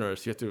be an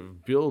artist, you have to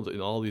build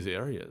in all these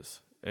areas,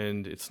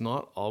 and it's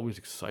not always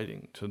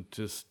exciting.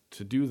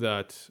 To do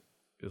that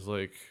is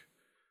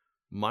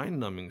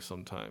mind-numbing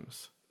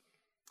sometimes.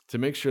 To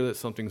make sure that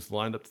something's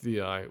lined up to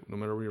the eye, no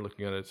matter where you're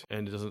looking at it,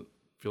 and it doesn't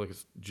feel like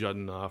it's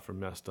jutting off or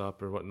messed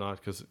up or whatnot,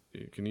 because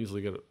it can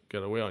easily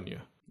get away on you.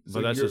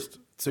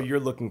 So you're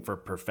looking for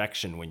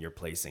perfection when you're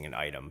placing an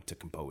item to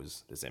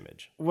compose this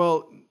image.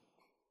 Well,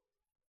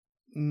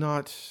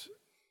 not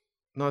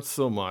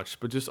so much,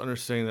 but just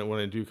understanding that when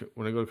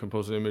I go to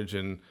compose an image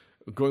and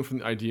going from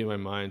the idea in my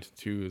mind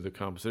to the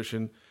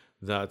composition,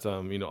 that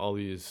all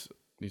these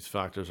these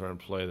factors are in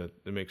play that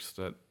it makes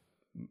that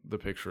the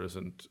picture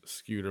isn't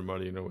skewed or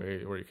muddy in a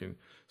way where you can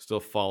still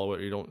follow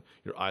it. Your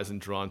eyes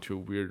aren't drawn to a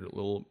weird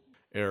little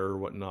error or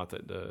whatnot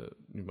that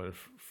you might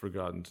have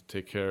forgotten to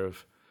take care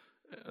of.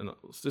 And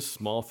it's just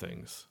small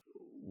things.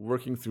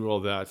 Working through all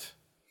that,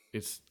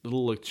 it's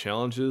little like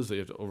challenges that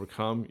you have to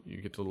overcome.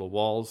 You get to little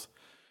walls.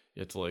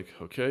 You have to like,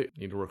 okay, you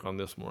need to work on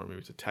this more. Maybe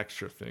it's a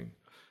texture thing.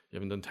 You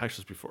haven't done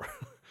textures before.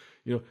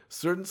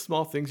 Certain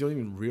small things you don't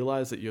even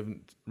realize that you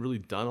haven't really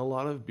done a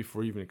lot of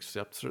before you even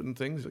accept certain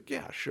things. Like,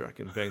 yeah, sure, I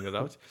can bang that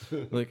out.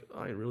 Like,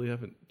 I really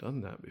haven't done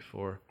that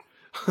before.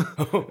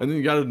 And then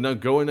you got to now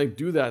go and like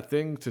do that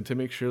thing to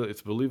make sure that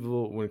it's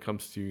believable when it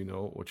comes to,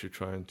 what you're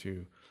trying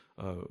to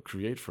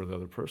create for the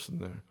other person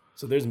there.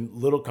 So there's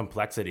little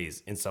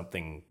complexities in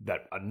something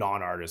that a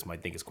non-artist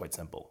might think is quite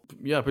simple.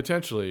 Yeah,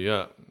 potentially.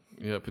 Yeah.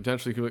 Yeah,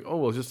 potentially you could be like, oh,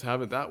 well, just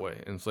have it that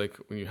way. And it's like,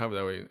 when you have it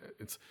that way,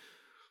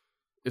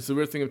 it's a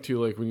weird thing of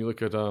too, like when you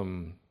look at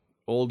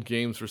old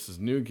games versus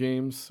new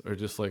games, or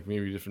just like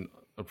maybe different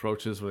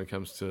approaches when it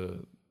comes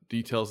to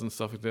details and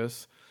stuff like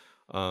this.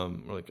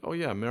 We're like, oh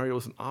yeah, Mario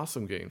was an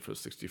awesome game for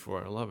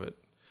 64. I love it.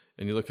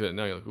 And you look at it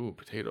now, you're like, ooh,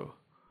 potato.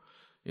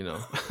 And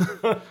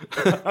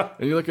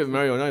you look at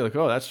Mario now, you're like,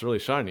 oh, that's really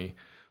shiny.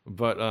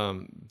 But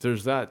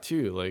there's that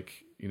too,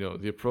 like,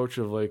 the approach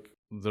of like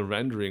the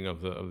rendering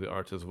of the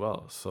art as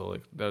well. So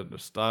like the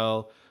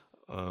style,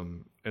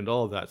 and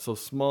all of that. So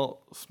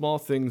small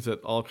things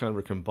that all kind of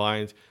are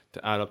combined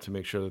to add up to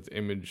make sure that the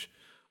image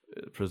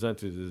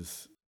presented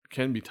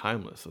can be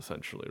timeless,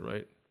 essentially,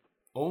 right?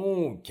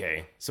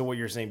 Okay. So what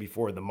you're saying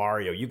before, the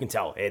Mario, you can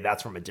tell, hey,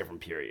 that's from a different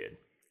period.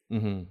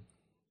 Mm-hmm.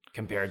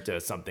 Compared to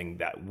something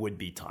that would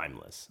be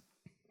timeless.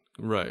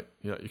 Right.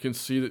 Yeah, you can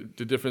see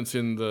the difference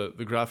in the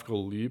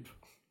graphical leap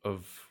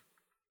of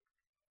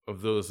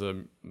those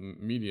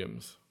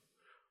mediums.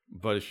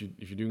 But if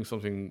you're doing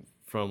something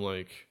from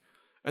like,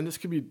 and this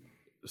could be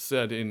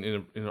said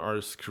in an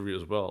artist's career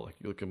as well. Like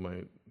you look at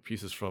my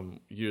pieces from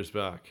years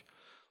back,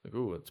 like,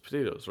 oh, it's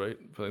potatoes, right?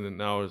 But then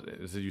now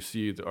as you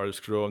see the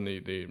artists grow and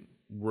they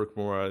work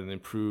more at it and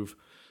improve.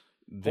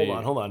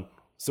 Hold on.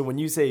 So when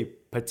you say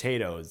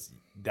potatoes,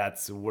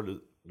 what's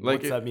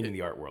that mean in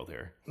the art world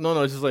here?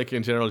 No, it's just like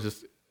in general,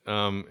 just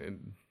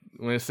when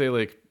I say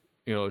like,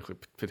 like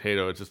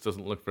potato, it just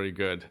doesn't look very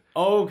good.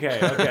 Okay.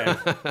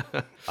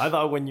 I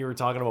thought when you were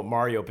talking about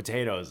Mario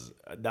potatoes,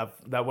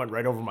 that went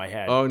right over my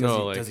head. Oh,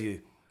 no. Does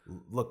he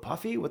look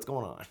puffy? What's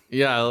going on?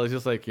 Yeah, it's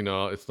just like,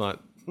 it's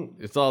not,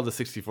 it's all the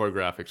 64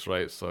 graphics,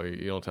 right? So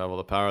you don't have all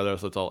the power there,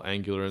 so it's all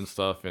angular and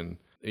stuff, and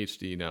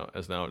HD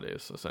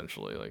nowadays,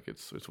 essentially. Like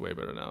it's way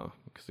better now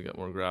because they got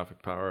more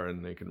graphic power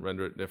and they can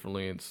render it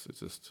differently. It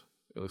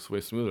looks way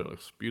smoother. It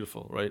looks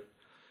beautiful, right?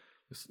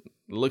 It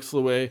looks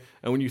the way.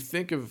 And when you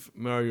think of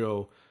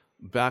Mario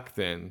back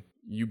then,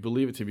 you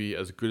believe it to be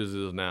as good as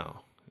it is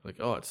now. Like,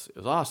 oh, it's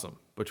awesome.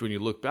 But when you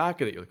look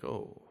back at it, you're like,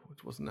 oh,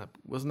 it wasn't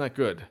that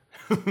good.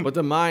 But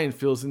the mind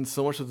fills in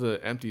so much of the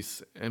empty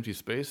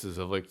spaces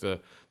of like the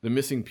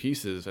missing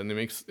pieces, and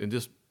it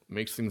just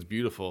makes things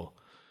beautiful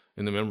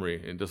in the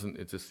memory. It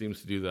just seems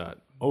to do that.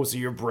 Oh, so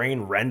your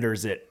brain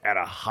renders it at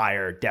a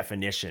higher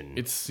definition.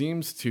 It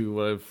seems to.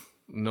 What I've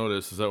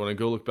noticed is that when I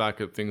go look back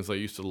at things I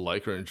used to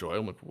like or enjoy,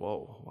 I'm like,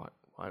 whoa,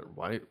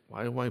 why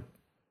am I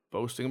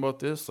boasting about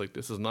this? Like,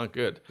 this is not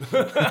good.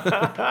 Because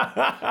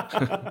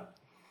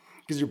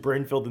your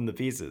brain filled in the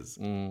pieces.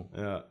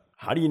 Yeah.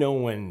 How do you know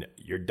when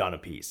you're done a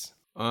piece?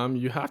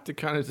 You have to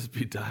kind of just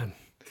be done.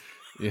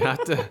 You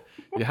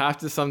have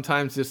to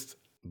sometimes just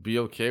be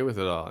okay with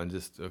it all and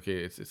just,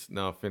 okay, it's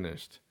now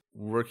finished.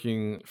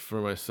 Working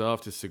for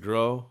myself just to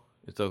grow,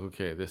 it's like,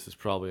 okay, this is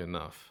probably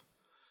enough.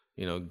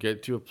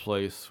 Get to a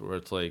place where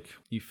it's like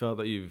you felt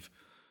that you've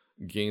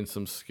gained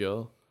some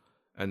skill,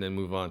 and then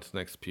move on to the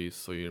next piece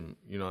so you're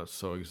not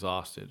so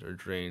exhausted or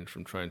drained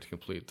from trying to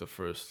complete the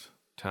first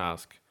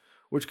task,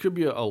 which could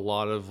be a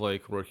lot of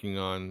like working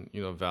on,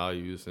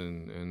 values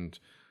and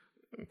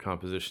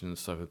composition and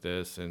stuff like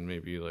this, and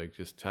maybe like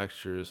just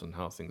textures and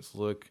how things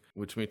look,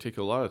 which may take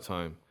a lot of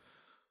time,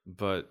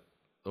 but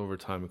over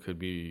time it could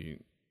be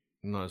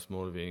not as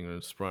motivating or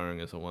inspiring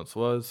as it once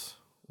was,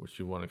 which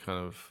you want to kind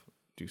of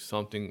do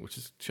something, which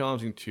is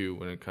challenging too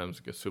when it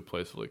gets to a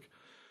place of like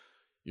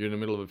you're in the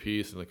middle of a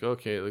piece and like,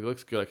 okay, it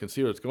looks good, I can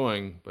see where it's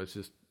going, but it's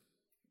just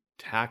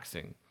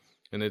taxing.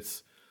 And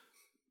it's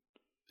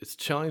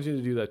challenging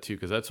to do that too,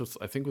 because that's what's,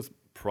 I think, with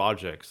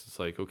projects, it's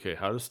like, okay,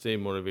 how to stay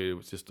motivated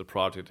with just the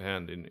project at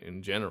hand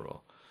in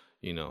general,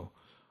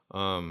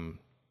 and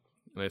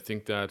I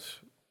think that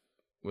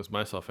with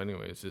myself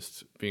anyway, it's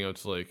just being able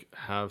to like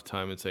have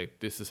time and say,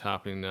 this is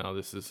happening now,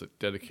 this is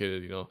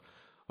dedicated,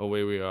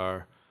 away we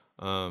are,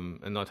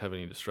 and not have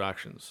any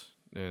distractions.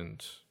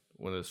 And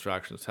when the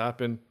distractions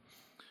happen,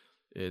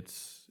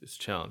 it's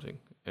challenging.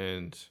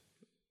 And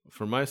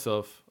for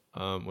myself,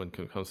 when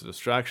it comes to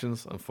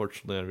distractions,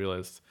 unfortunately, I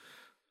realized,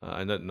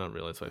 I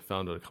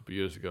found out a couple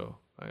years ago,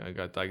 I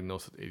got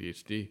diagnosed with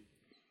ADHD.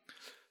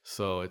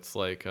 So it's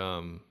like,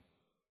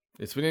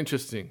 it's been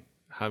interesting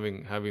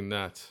having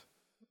that.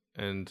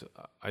 And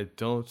I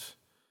don't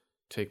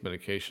take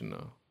medication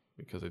now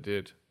because I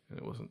did, and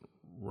it wasn't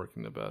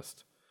working the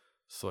best.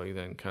 So I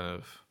then kind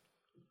of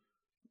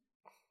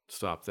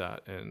stopped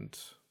that and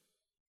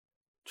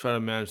try to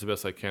manage the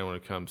best I can when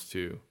it comes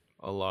to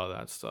a lot of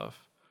that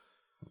stuff.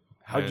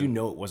 How did you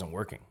know it wasn't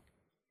working?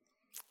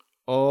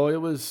 Oh,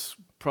 it was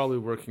probably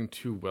working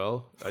too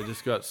well. I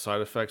just got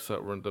side effects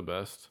that weren't the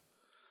best.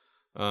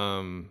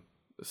 Well,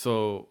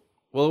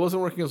 it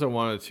wasn't working as I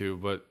wanted to,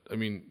 but I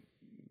mean,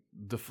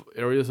 the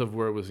areas of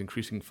where it was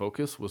increasing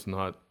focus was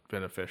not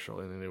beneficial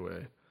in any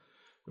way.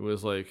 It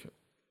was like,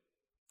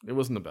 it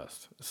wasn't the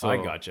best. So I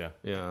gotcha.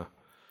 Yeah.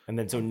 And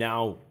then so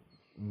now,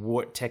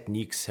 what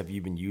techniques have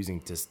you been using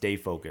to stay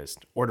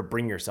focused or to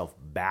bring yourself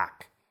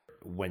back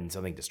when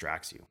something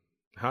distracts you?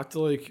 Have to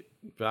like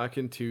back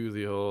into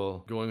the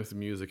whole going with the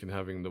music and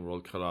having the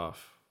world cut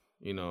off,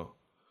 you know,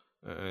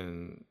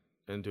 and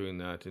doing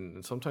that.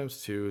 And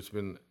sometimes too, it's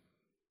been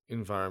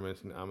environment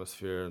and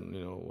atmosphere and,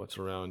 you know, what's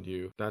around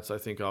you. That's, I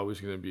think,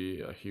 always going to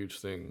be a huge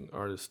thing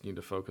artists need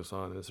to focus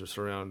on, is their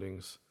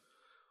surroundings,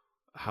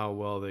 how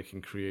well they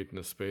can create in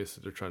the space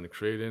that they're trying to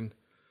create in.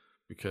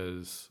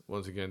 Because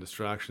once again,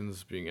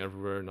 distractions being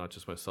everywhere, not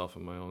just myself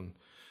and my own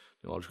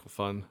neurological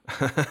fun.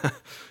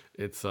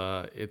 It's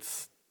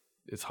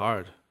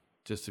hard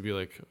just to be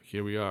like,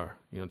 here we are,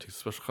 you know, take a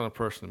special kind of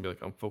person and be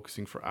like, I'm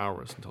focusing for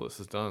hours until this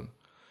is done.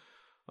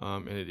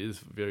 And it is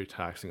very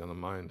taxing on the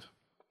mind.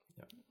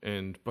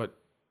 Yeah. But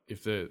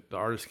if the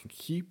artist can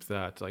keep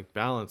that like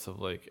balance of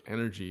like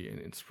energy and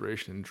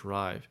inspiration and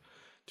drive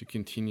to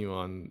continue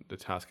on the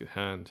task at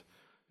hand,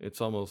 it's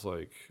almost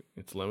like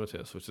it's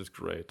limitless, which is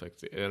great. Like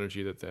the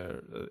energy that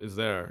is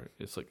there,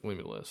 it's like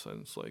limitless,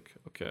 and it's like,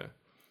 okay,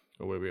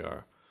 away we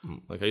are.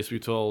 Like I used to be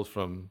told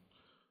from,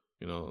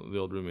 you know, the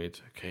old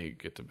roommate, okay,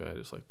 get to bed.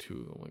 It's like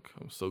 2. I'm like,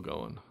 I'm still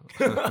going.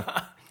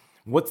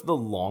 What's the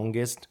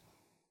longest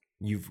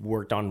you've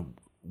worked on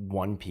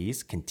one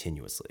piece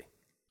continuously?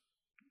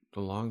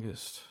 The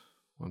longest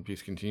one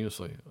piece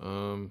continuously.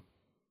 Yeah,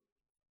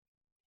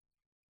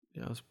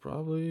 it's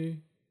probably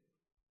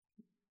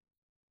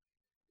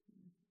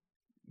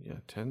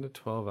 10 to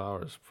 12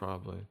 hours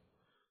probably.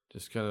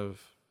 Just kind of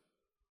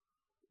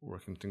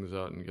working things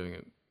out and getting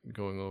it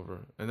going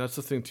over. And that's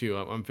the thing too.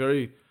 I'm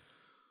very,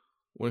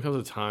 when it comes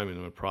to time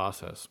in my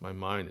process, my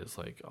mind is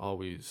like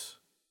always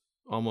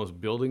almost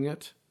building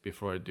it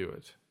before I do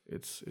it.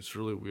 It's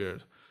really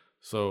weird.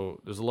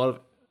 So there's a lot of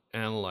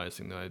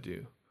analyzing that I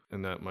do,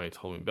 and that might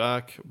hold me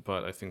back,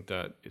 but I think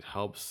that it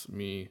helps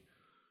me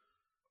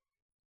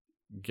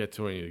get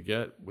to where I need to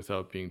get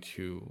without being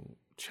too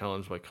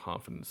challenged by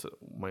confidence that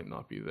might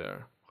not be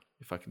there.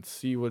 If I can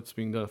see what's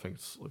being done, if I can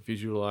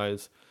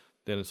visualize,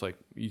 then it's like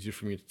easier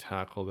for me to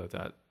tackle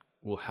that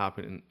will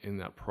happen in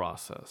that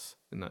process,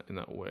 in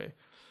that way,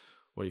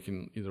 where you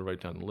can either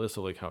write down the list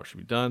of like how it should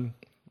be done,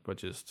 but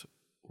just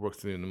work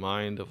through in the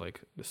mind of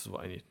like, this is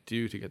what I need to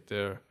do to get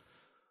there,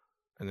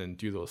 and then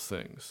do those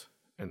things.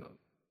 And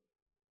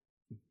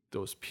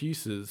those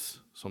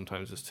pieces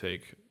sometimes just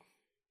take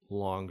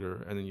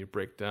longer, and then you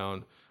break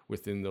down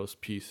within those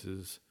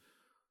pieces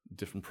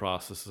different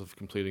processes of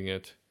completing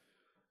it,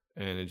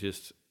 and it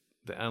just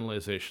the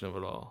analyzation of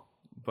it all,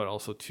 but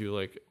also too,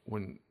 like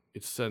when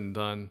it's said and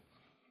done,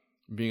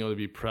 being able to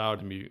be proud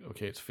and be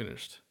okay, it's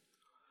finished,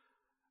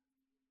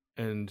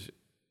 and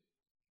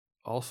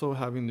also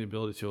having the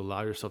ability to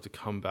allow yourself to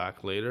come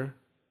back later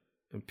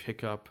and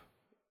pick up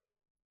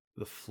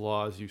the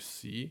flaws you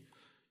see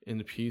in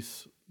the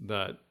piece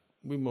that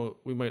we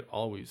might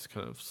always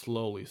kind of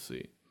slowly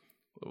see,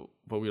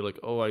 but we're like,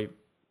 oh, I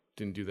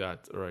didn't do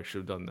that, or I should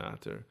have done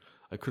that, or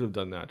I could have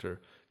done that,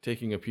 or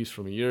taking a piece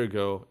from a year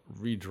ago,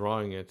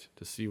 redrawing it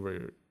to see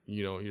where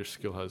your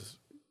skill has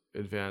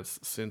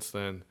advanced since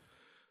then,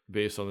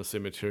 based on the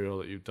same material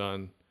that you've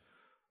done.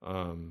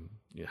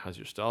 Has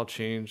your style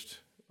changed?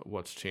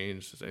 What's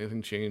changed? Has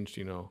anything changed?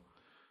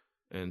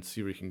 And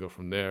see where you can go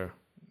from there.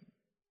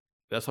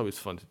 That's always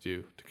fun to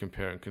do, to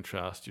compare and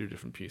contrast your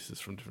different pieces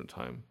from different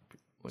time,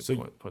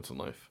 points in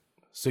life.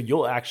 So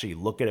you'll actually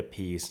look at a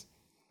piece,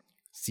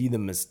 see the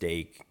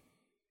mistake,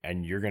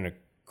 and you're going to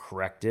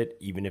correct it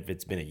even if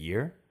it's been a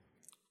year?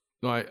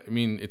 No, I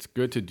mean, it's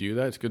good to do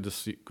that. It's good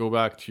to go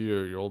back to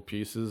your old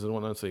pieces and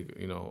whatnot. It's like,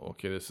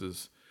 okay, this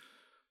is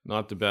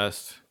not the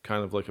best,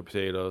 kind of like a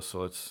potato,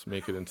 so let's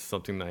make it into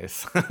something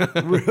nice.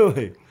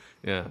 Really?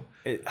 Yeah.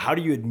 How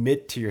do you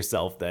admit to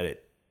yourself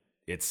that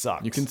it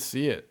sucks? You can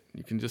see it.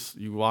 You can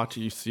you watch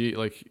it, you see it.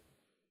 Like,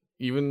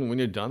 even when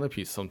you're done a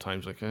piece,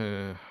 sometimes like,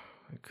 it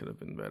could have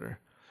been better.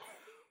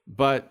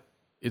 But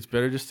it's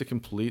better just to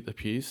complete the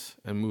piece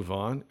and move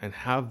on and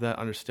have that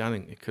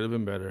understanding. It could have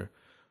been better,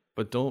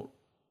 but don't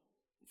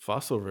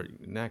fuss over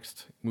it.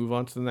 Next, move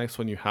on to the next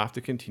one. You have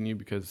to continue,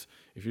 because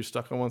if you're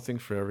stuck on one thing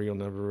forever, you'll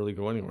never really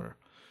go anywhere.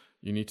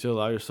 You need to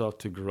allow yourself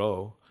to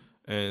grow,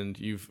 and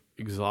you've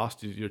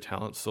exhausted your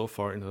talent so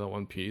far into that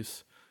one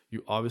piece.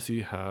 You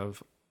obviously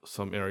have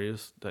some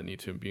areas that need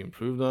to be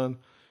improved on.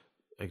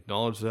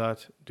 Acknowledge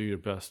that, do your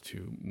best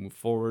to move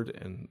forward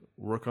and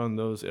work on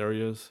those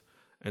areas.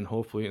 And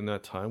hopefully in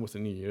that time,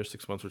 within a year,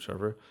 6 months,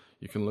 whichever,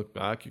 you can look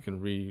back, you can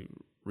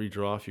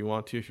redraw if you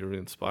want to, if you're really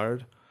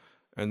inspired,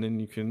 and then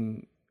you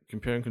can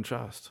compare and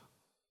contrast.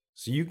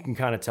 So you can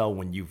kind of tell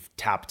when you've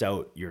tapped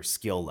out your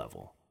skill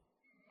level.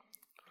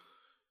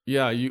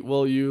 Yeah, you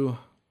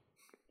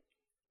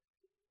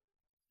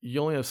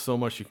only have so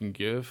much you can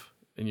give,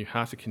 and you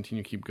have to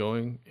continue to keep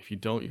going. If you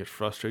don't, you get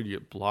frustrated, you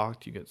get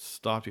blocked, you get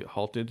stopped, you get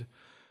halted,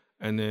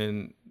 and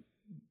then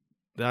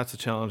that's a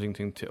challenging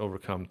thing to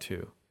overcome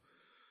too.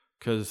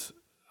 Because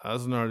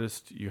as an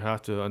artist, you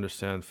have to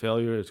understand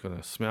failure is going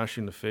to smash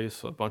you in the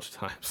face a bunch of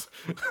times.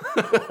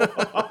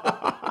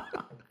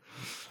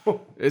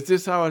 It's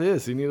just how it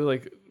is. You need to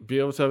like be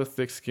able to have a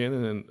thick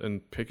skin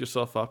and pick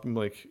yourself up and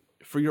like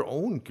for your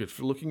own good,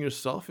 for looking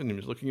yourself in the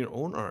image, looking at your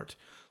own art.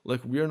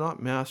 Like we are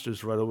not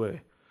masters right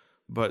away,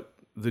 but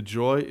the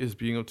joy is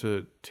being able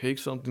to take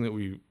something that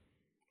we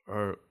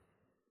are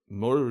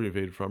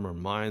motivated from, our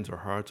minds, our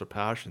hearts, our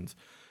passions,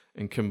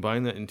 and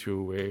combine that into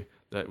a way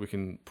that we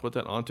can put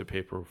that onto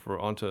paper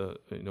onto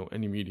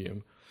any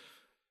medium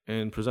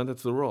and present it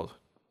to the world,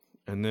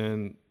 and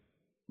then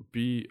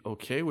be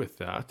okay with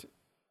that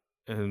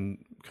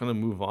and kind of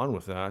move on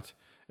with that.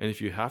 And if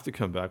you have to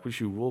come back,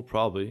 which you will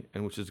probably,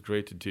 and which is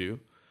great to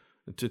do,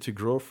 to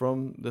grow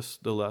from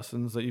the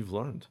lessons that you've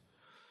learned.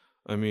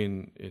 I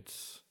mean,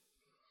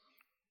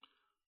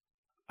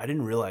 I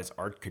didn't realize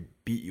art could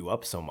beat you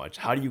up so much.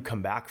 How do you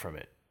come back from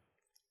it?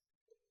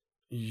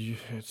 You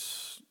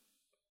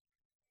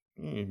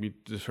be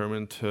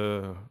determined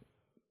to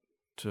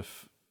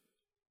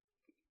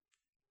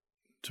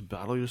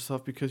battle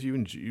yourself because you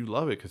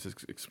love it, because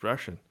it's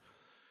expression.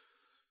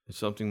 It's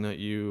something that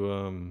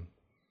you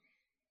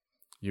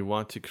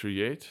want to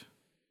create,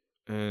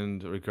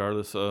 and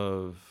regardless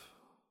of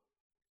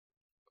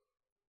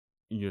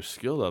your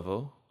skill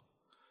level,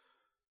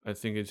 I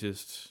think it's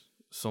just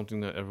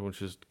something that everyone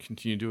should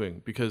continue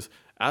doing, because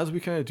as we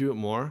kind of do it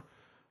more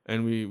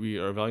and we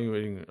are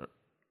evaluating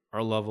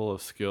our level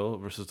of skill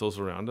versus those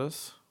around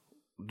us,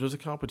 there's a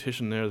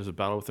competition there's a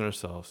battle within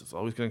ourselves. It's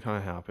always going to kind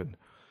of happen.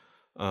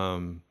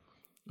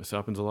 This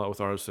happens a lot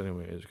with artists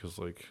anyways, because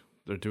like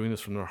they're doing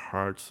this from their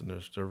hearts and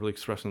they're really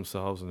expressing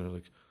themselves, and they're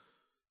like,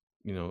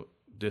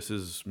 this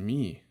is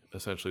me,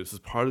 essentially. This is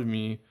part of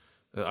me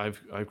that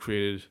I've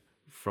created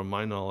from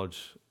my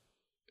knowledge,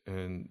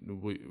 and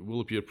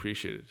will it be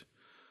appreciated?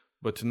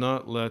 But to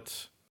not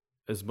let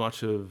as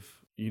much of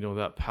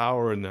that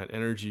power and that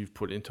energy you've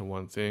put into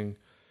one thing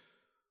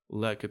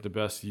get the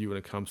best of you when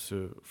it comes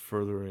to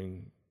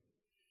furthering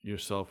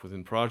yourself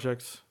within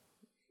projects,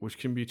 which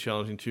can be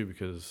challenging too,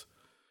 because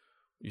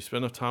you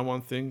spend enough time on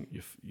one thing,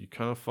 you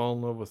kind of fall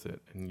in love with it,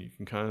 and you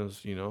can kind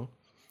of you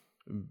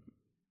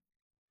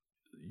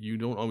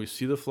don't always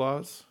see the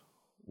flaws,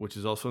 which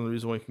is also the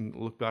reason why you can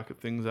look back at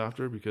things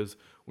after, because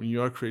when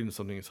you are creating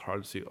something, it's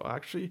hard to see, oh,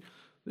 actually,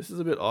 this is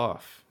a bit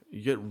off.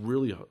 You get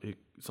really,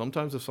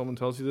 sometimes if someone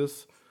tells you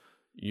this,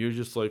 you're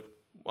just like,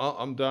 well,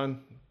 I'm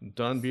done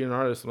being an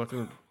artist. I'm not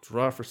going to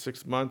draw for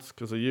 6 months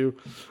because of you.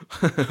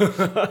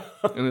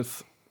 And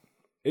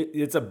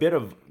it's a bit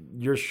of,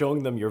 you're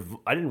showing them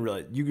I didn't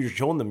realize, you're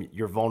showing them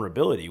your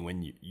vulnerability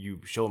when you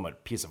show them a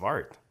piece of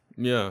art.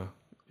 Yeah.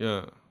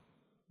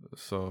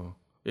 So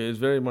it's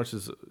very much,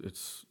 it's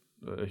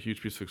a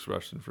huge piece of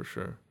expression for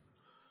sure.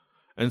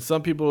 And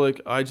some people are like,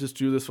 I just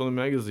drew this for the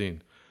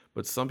magazine.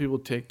 But some people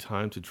take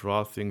time to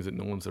draw things that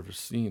no one's ever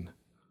seen.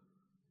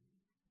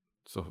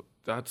 So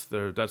that's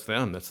them.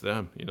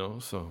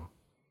 So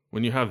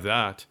when you have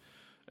that,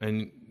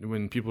 and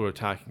when people are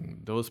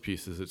attacking those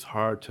pieces, it's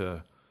hard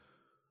to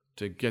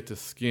get the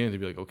skin to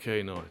be like,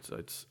 okay, no,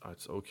 it's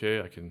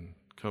okay. I can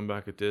come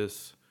back at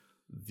this.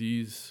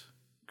 These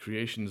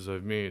creations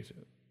I've made,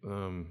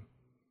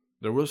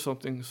 there was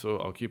something, so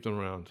I'll keep them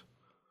around.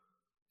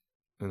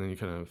 And then you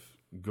kind of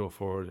go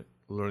forward,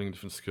 learning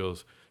different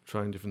skills,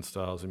 trying different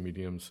styles and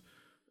mediums,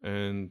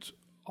 and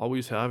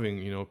always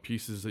having,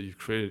 pieces that you've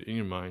created in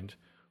your mind.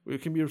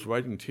 It can be with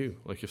writing too.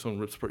 Like if someone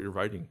rips apart your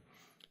writing,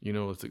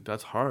 it's like,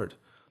 that's hard.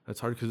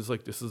 That's hard because it's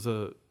like, this is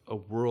a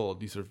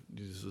world.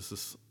 This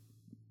is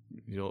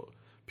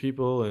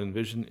people and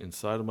vision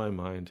inside of my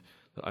mind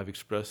that I've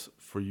expressed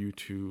for you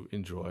to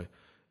enjoy,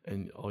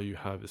 and all you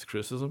have is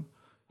criticism.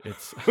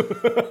 It's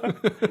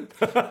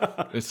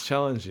it's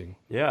challenging.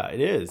 Yeah, it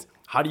is.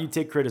 How do you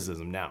take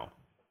criticism now?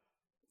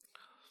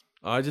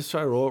 I just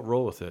try to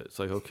roll with it. It's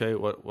like, okay,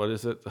 what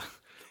is it?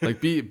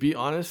 Like be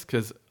honest,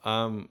 because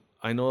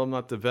I know I'm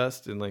not the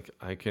best, and like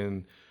I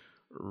can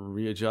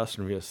readjust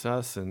and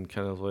reassess and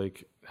kind of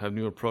like have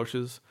new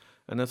approaches.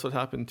 And that's what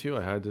happened too.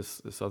 I had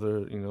this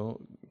other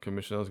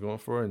commission I was going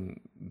for, and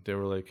they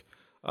were like,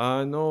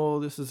 no,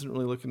 this isn't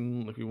really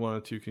looking like we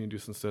wanted to. Can you do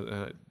this instead?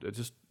 And I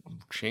just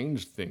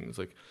changed things.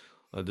 Like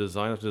a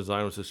design after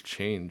design was just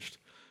changed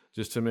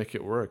just to make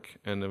it work.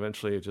 And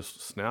eventually it just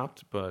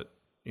snapped, but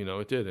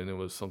it did. And it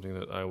was something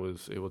that I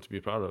was able to be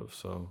proud of.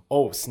 So.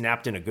 Oh,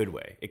 snapped in a good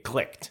way. It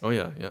clicked. Oh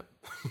yeah.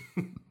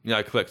 Yeah,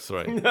 it clicked.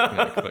 Sorry.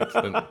 Yeah, it clicked.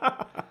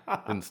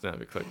 Didn't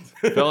snap. It clicked.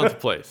 Fell into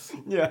place.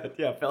 Yeah.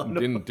 Fell into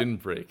place.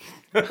 Didn't break.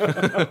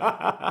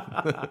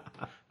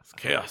 It's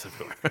chaos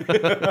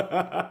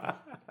everywhere.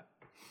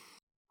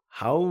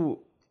 How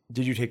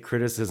did you take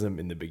criticism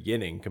in the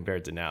beginning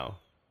compared to now?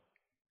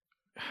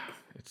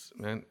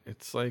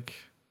 It's like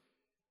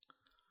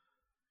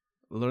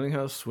learning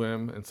how to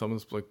swim and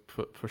someone's like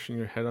pushing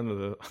your head under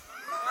the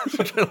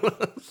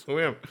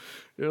swim.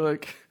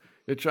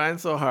 You're trying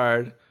so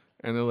hard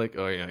and they're like,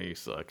 oh yeah, you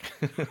suck.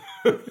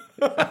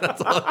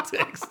 That's all it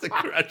takes to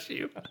crush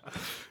you.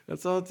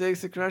 That's all it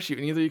takes to crush you.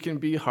 And either you can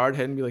be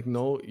hard-headed and be like,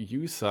 no,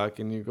 you suck,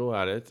 and you go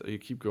at it, or you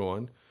keep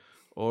going,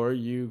 or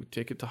you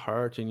take it to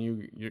heart and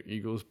your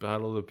egos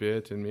battle a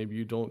bit and maybe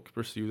you don't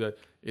pursue that.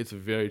 It's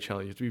very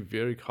challenging. You have to be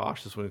very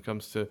cautious when it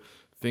comes to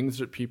things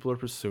that people are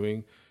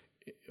pursuing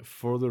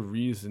for the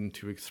reason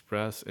to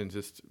express and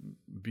just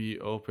be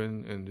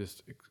open and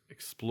just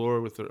explore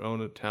with their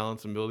own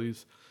talents and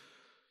abilities.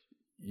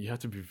 You have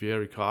to be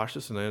very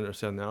cautious, and I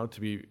understand now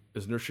to be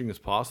as nurturing as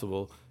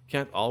possible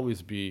can't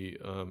always be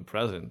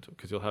present,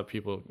 because you'll have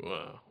people,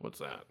 what's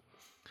that?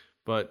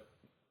 But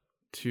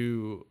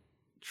to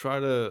try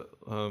to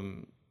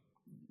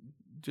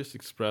just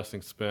express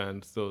and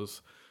expand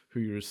those who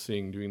you're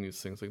seeing doing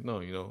these things, like,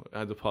 no,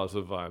 add the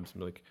positive vibes and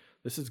be like,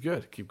 this is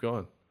good, keep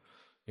going,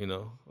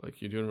 like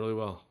you're doing really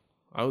well.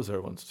 I was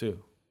there once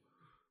too,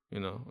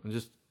 and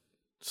just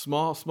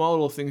small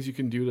little things you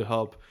can do to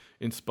help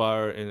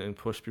inspire and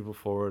push people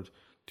forward,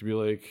 to be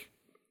like,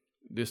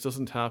 this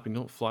doesn't happen. You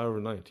don't fly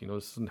overnight.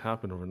 This doesn't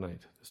happen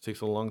overnight. This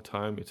takes a long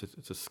time.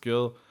 It's a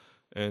skill,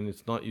 and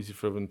it's not easy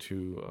for everyone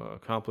to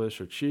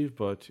accomplish or achieve,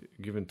 but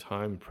given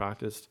time,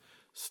 practice,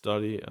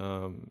 study,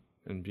 and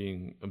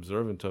being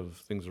observant of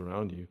things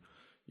around you,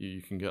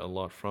 you can get a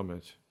lot from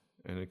it,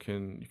 and you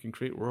can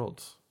create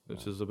worlds,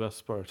 which is the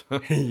best part.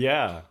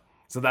 Yeah.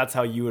 So that's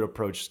how you would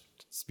approach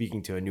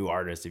speaking to a new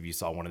artist if you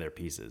saw one of their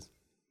pieces.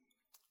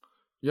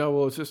 Yeah,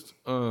 well, it's just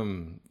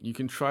you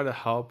can try to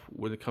help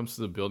when it comes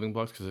to the building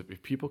blocks, because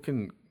if people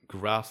can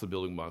grasp the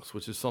building blocks,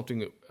 which is something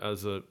that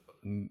as a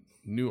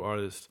new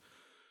artist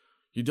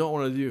you don't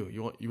want to do.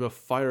 You have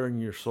fire in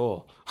your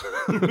soul.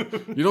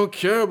 You don't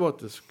care about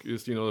this,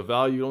 the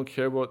value. You don't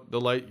care about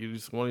the light. You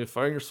just want to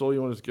fire in your soul.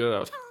 You want to just get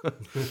it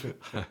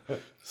out.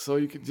 So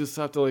you could just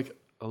have to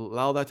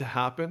allow that to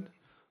happen,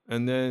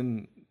 and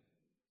then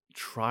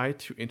try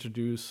to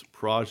introduce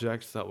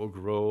projects that will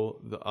grow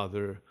the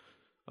other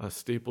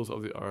staples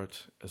of the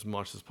art as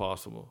much as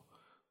possible.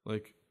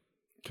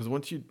 Because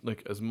once you,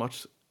 as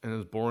much and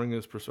as boring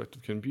as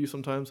perspective can be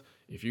sometimes,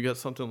 if you get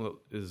something that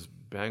is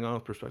bang on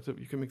with perspective,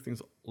 you can make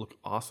things look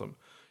awesome.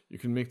 You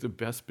can make the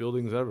best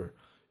buildings ever.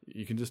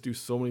 You can just do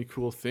so many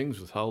cool things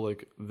with how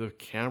the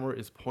camera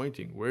is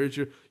pointing.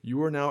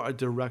 You are now a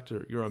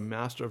director. You're a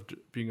master of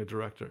being a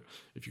director.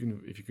 If you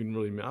can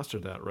really master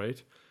that,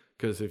 right?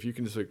 Because if you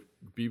can just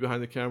be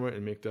behind the camera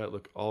and make that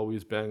look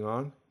always bang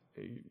on,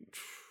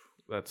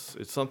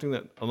 it's something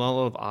that a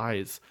lot of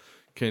eyes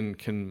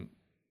can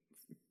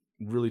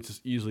really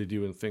just easily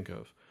do and think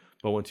of.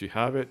 But once you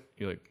have it,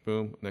 you're like,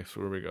 boom, next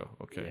where we go.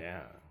 Okay.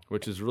 Yeah.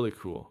 Which is really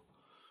cool.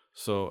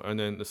 So, and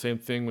then the same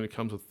thing when it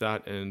comes with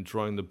that and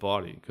drawing the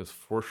body, because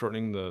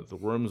foreshortening the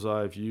worm's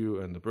eye view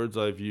and the bird's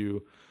eye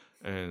view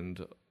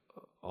and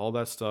all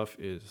that stuff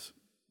is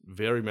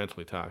very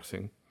mentally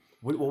taxing.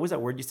 What was that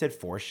word you said?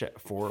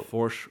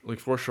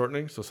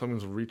 Foreshortening. So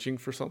someone's reaching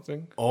for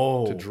something.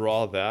 Oh. To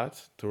draw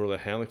that to where the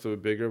hand looks a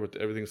bit bigger, but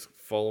everything's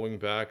following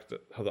back.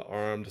 How the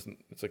arm doesn't.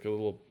 It's like a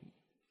little.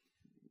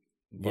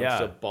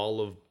 Yeah.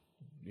 Ball of.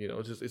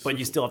 But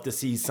you still have to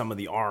see some of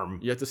the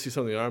arm. You have to see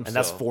some of the arm. And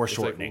that's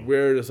foreshortening.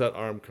 Where does that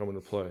arm come into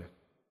play?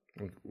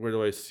 Where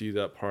do I see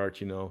that part?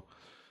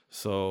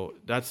 So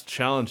that's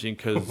challenging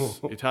because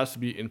it has to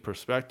be in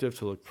perspective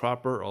to look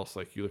proper. Or else,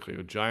 you look like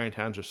a giant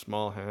hands or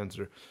small hands,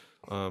 or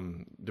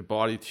the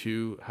body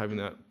too, having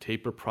that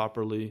taper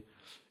properly.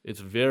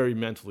 It's very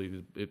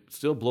mentally. It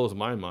still blows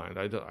my mind.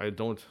 I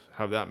don't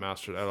have that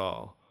mastered at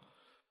all.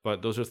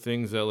 But those are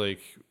things that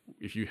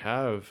if you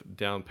have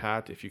down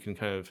pat, if you can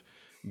kind of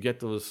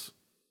get those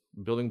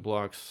building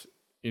blocks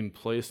in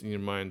place in your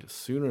mind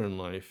sooner in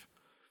life,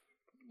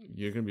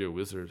 you're gonna be a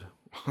wizard.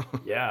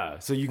 Yeah,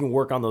 so you can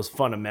work on those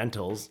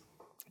fundamentals,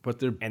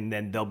 but and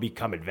then they'll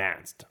become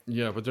advanced.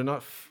 Yeah, but they're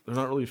not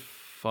really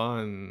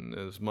fun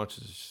as much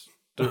as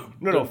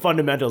no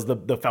fundamentals,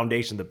 the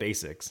foundation, the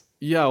basics.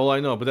 Yeah, well, I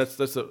know, but that's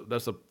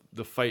the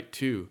fight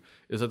too.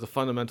 Is that the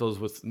fundamentals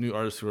with new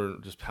artists who are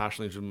just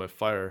passionately driven by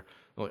fire?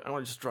 I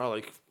want to just draw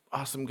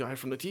awesome guy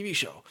from the TV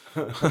show.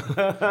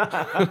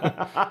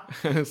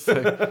 It's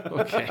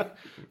okay,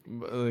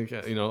 but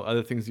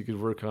other things you could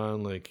work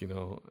on,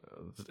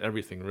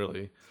 everything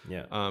really.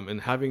 Yeah.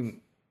 And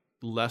having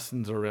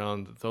lessons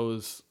around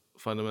those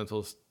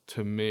fundamentals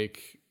to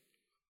make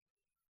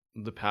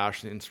the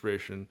passion,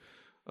 inspiration,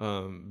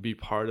 be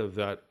part of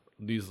that.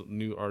 These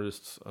new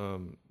artists,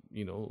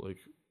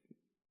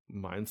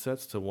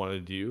 mindsets to want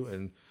to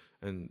do,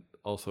 and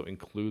also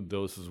include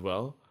those as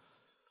well.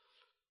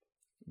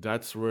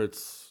 That's where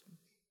it's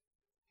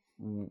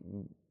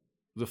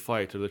the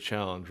fight or the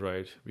challenge,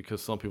 right?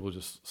 Because some people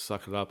just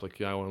suck it up,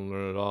 I want to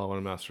learn it all, I want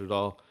to master it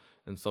all,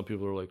 and some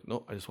people are like,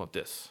 no, I just want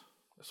this.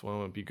 That's what I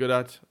want to be good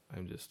at.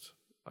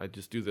 I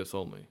just do this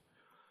only.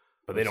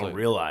 But they It's don't like,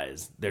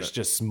 realize there's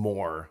just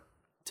more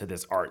to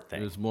this art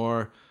thing. there's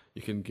more,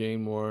 you can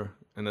gain more.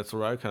 And that's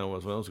where I kind of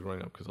was when I was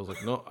growing up, because I was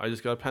like, no, I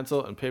just got a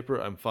pencil and paper,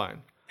 I'm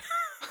fine.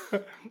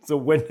 So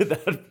when did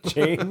that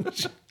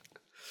change?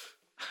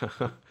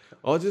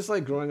 Oh, just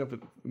like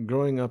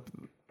growing up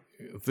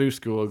through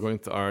school, going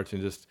to art,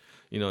 and just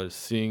just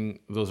seeing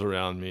those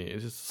around me. It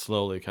just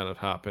slowly kind of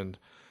happened,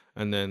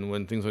 and then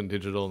when things went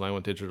digital and I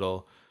went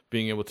digital,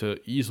 being able to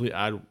easily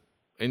add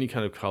any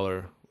kind of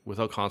color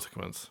without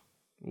consequence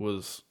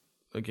was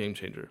a game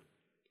changer.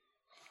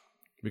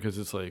 Because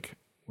it's like,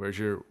 where's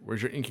your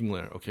inking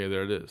layer? Okay,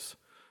 there it is.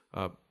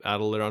 Add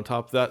a layer on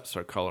top of that,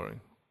 start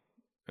coloring,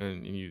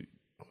 and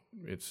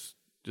it's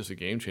just a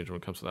game changer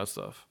when it comes to that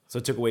stuff. So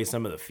it took away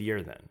some of the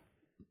fear then.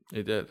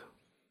 It did,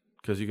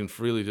 because you can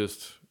freely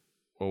just,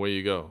 away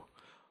you go.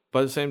 But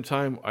at the same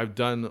time, I've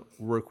done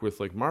work with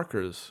like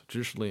markers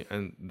traditionally,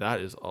 and that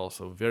is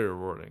also very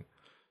rewarding.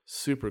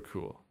 Super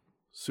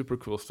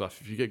cool stuff.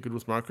 If you get good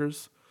with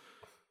markers,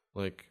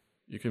 like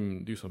you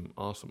can do some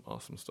awesome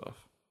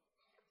stuff.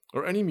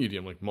 Or any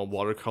medium, like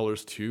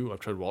watercolors too. I've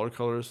tried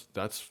watercolors.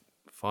 That's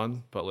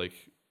fun, but like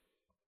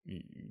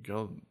you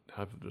gotta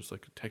have, there's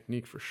like a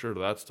technique for sure to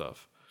that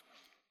stuff.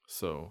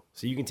 So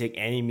you can take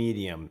any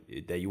medium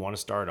that you want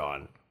to start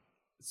on,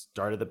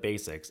 start at the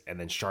basics, and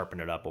then sharpen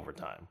it up over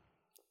time.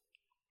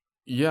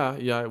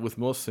 Yeah. With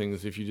most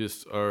things, if you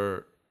just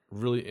are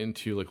really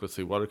into, like, let's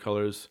say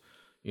watercolors,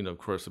 of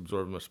course,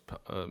 absorb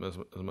as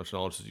much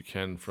knowledge as you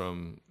can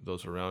from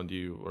those around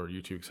you or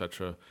YouTube,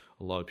 etc.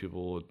 A lot of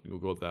people will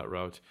go that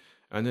route,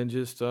 and then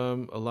just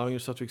allowing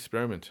yourself to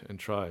experiment and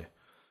try,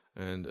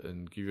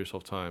 and give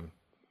yourself time.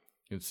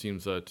 It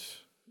seems that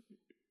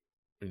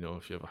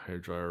if you have a hair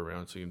dryer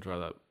around, so you can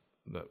dry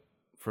that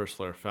first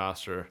layer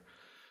faster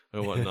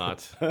and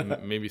whatnot,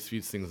 maybe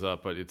speeds things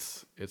up. But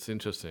it's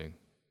interesting,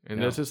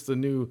 and that's just the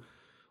new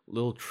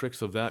little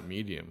tricks of that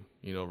medium,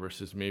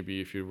 versus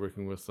maybe if you're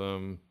working with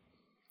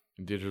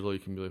digital, you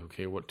can be like,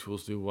 okay, what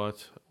tools do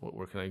what?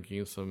 Where can I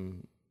gain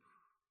some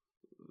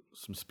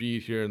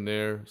speed here and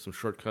there, some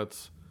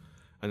shortcuts?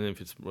 And then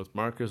if it's with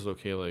markers,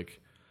 okay,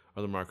 like,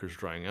 are the markers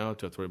drying out?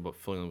 Do I have to worry about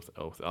filling them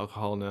with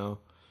alcohol now?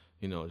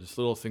 Just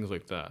little things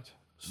like that.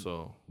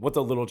 So what's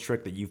a little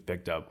trick that you've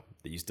picked up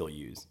that you still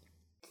use?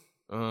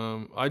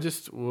 I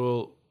just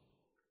will,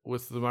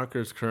 with the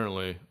markers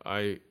currently,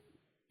 I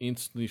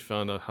instantly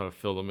found out how to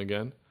fill them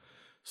again.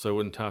 So I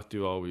wouldn't have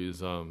to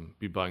always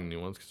be buying new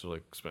ones because they're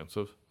like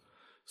expensive.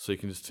 So you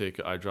can just take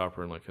an eyedropper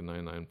and like a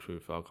 99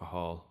 proof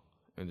alcohol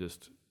and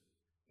just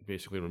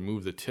basically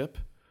remove the tip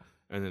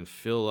and then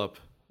fill up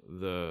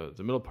the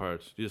middle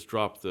part. You just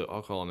drop the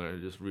alcohol in there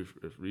and it just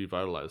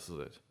revitalizes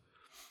it.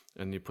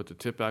 And you put the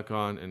tip back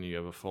on and you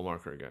have a full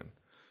marker again.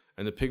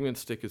 And the pigment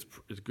stick is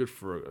good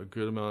for a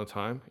good amount of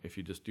time. If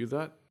you just do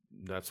that,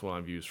 that's what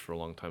I've used for a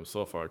long time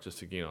so far, just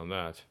to gain on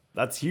that.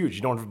 That's huge.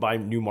 You don't have to buy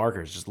new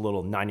markers, just a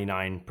little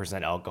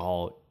 99%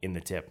 alcohol in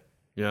the tip.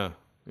 Yeah.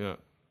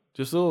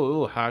 Just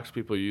little hacks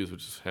people use,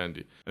 which is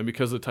handy. And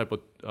because of the type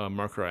of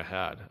marker I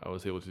had, I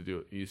was able to do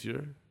it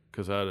easier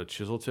because I had a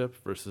chisel tip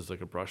versus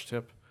like a brush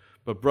tip.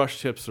 But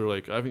brush tips are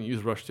like, I haven't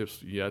used brush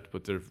tips yet,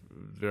 but they're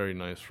very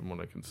nice from what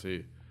I can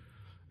see.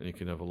 And you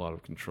can have a lot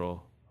of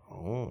control.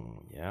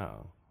 Oh, yeah.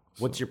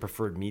 What's your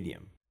preferred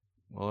medium?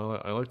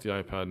 Well, I like the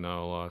iPad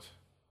now a lot.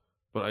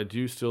 But I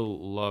do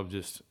still love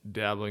just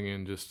dabbling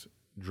in just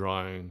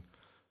drawing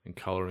and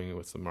coloring it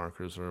with the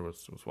markers or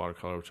with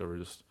watercolor, whichever,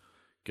 just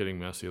getting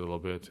messy a little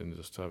bit and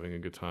just having a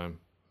good time.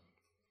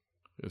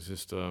 It's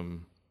just,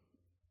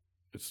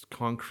 it's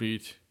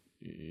concrete,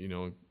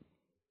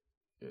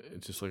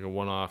 it's just like a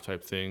one-off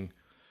type thing,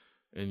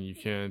 and you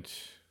can't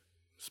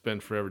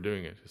spend forever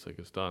doing it. It's like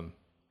it's done.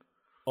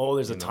 Oh,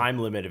 there's a time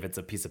limit if it's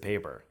a piece of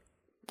paper.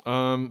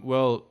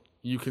 Well,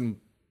 you can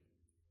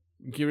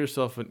give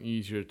yourself an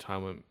easier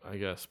time limit, I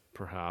guess,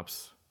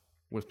 perhaps,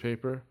 with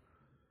paper,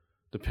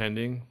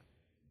 depending.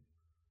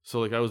 So,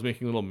 like, I was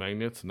making little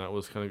magnets, and that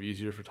was kind of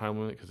easier for time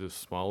limit because it's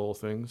small little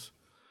things.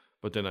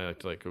 But then I had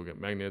to, like, go get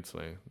magnets,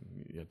 and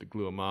you had to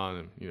glue them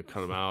on and,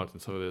 cut them out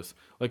and some of this.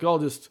 Like, all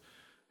just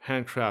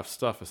handcraft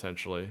stuff,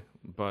 essentially.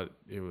 But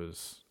it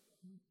was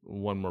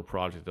one more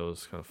project that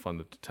was kind of fun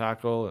to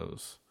tackle. It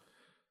was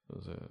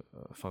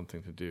a fun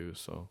thing to do,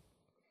 so.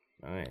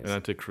 Nice. And I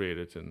had to create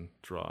it and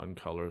draw and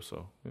color,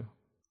 so, yeah.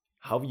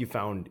 How have you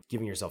found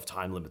giving yourself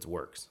time limits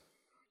works?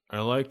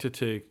 I like to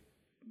take,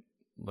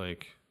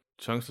 like,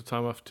 chunks of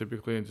time off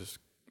typically and just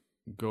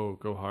go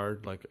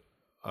hard. Like,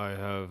 I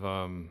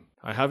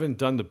haven't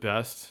done the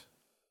best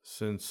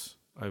since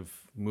I've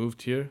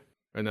moved here,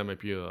 and that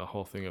might be a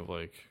whole thing of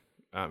like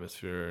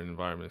atmosphere and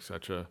environment,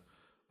 etc.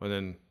 But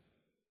then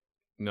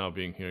now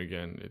being here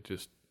again,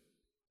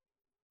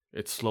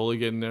 it's slowly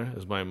getting there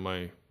as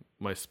my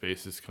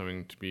space is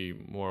coming to be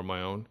more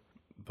my own,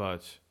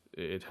 but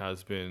it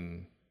has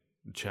been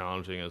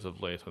challenging as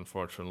of late,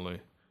 unfortunately,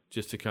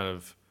 just to kind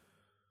of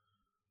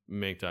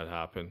make that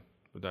happen.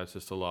 But that's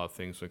just a lot of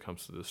things when it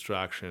comes to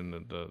distraction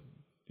and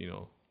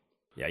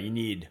Yeah, you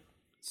need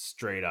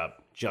straight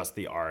up just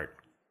the art,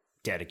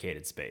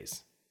 dedicated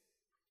space.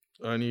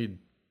 I need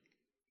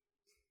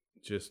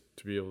just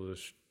to be able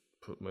to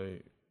put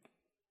my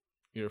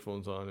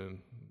earphones on and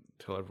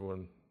tell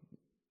everyone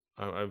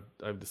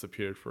I've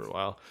disappeared for a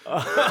while.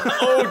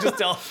 Oh, just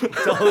tell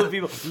the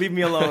people, leave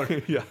me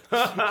alone. Yeah.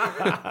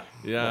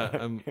 Yeah,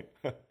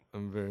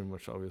 I'm very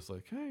much always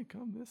like, hey,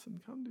 come this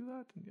and come do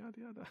that and yada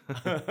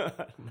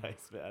yada.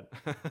 Nice, man.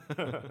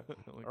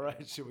 All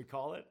right, should we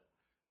call it?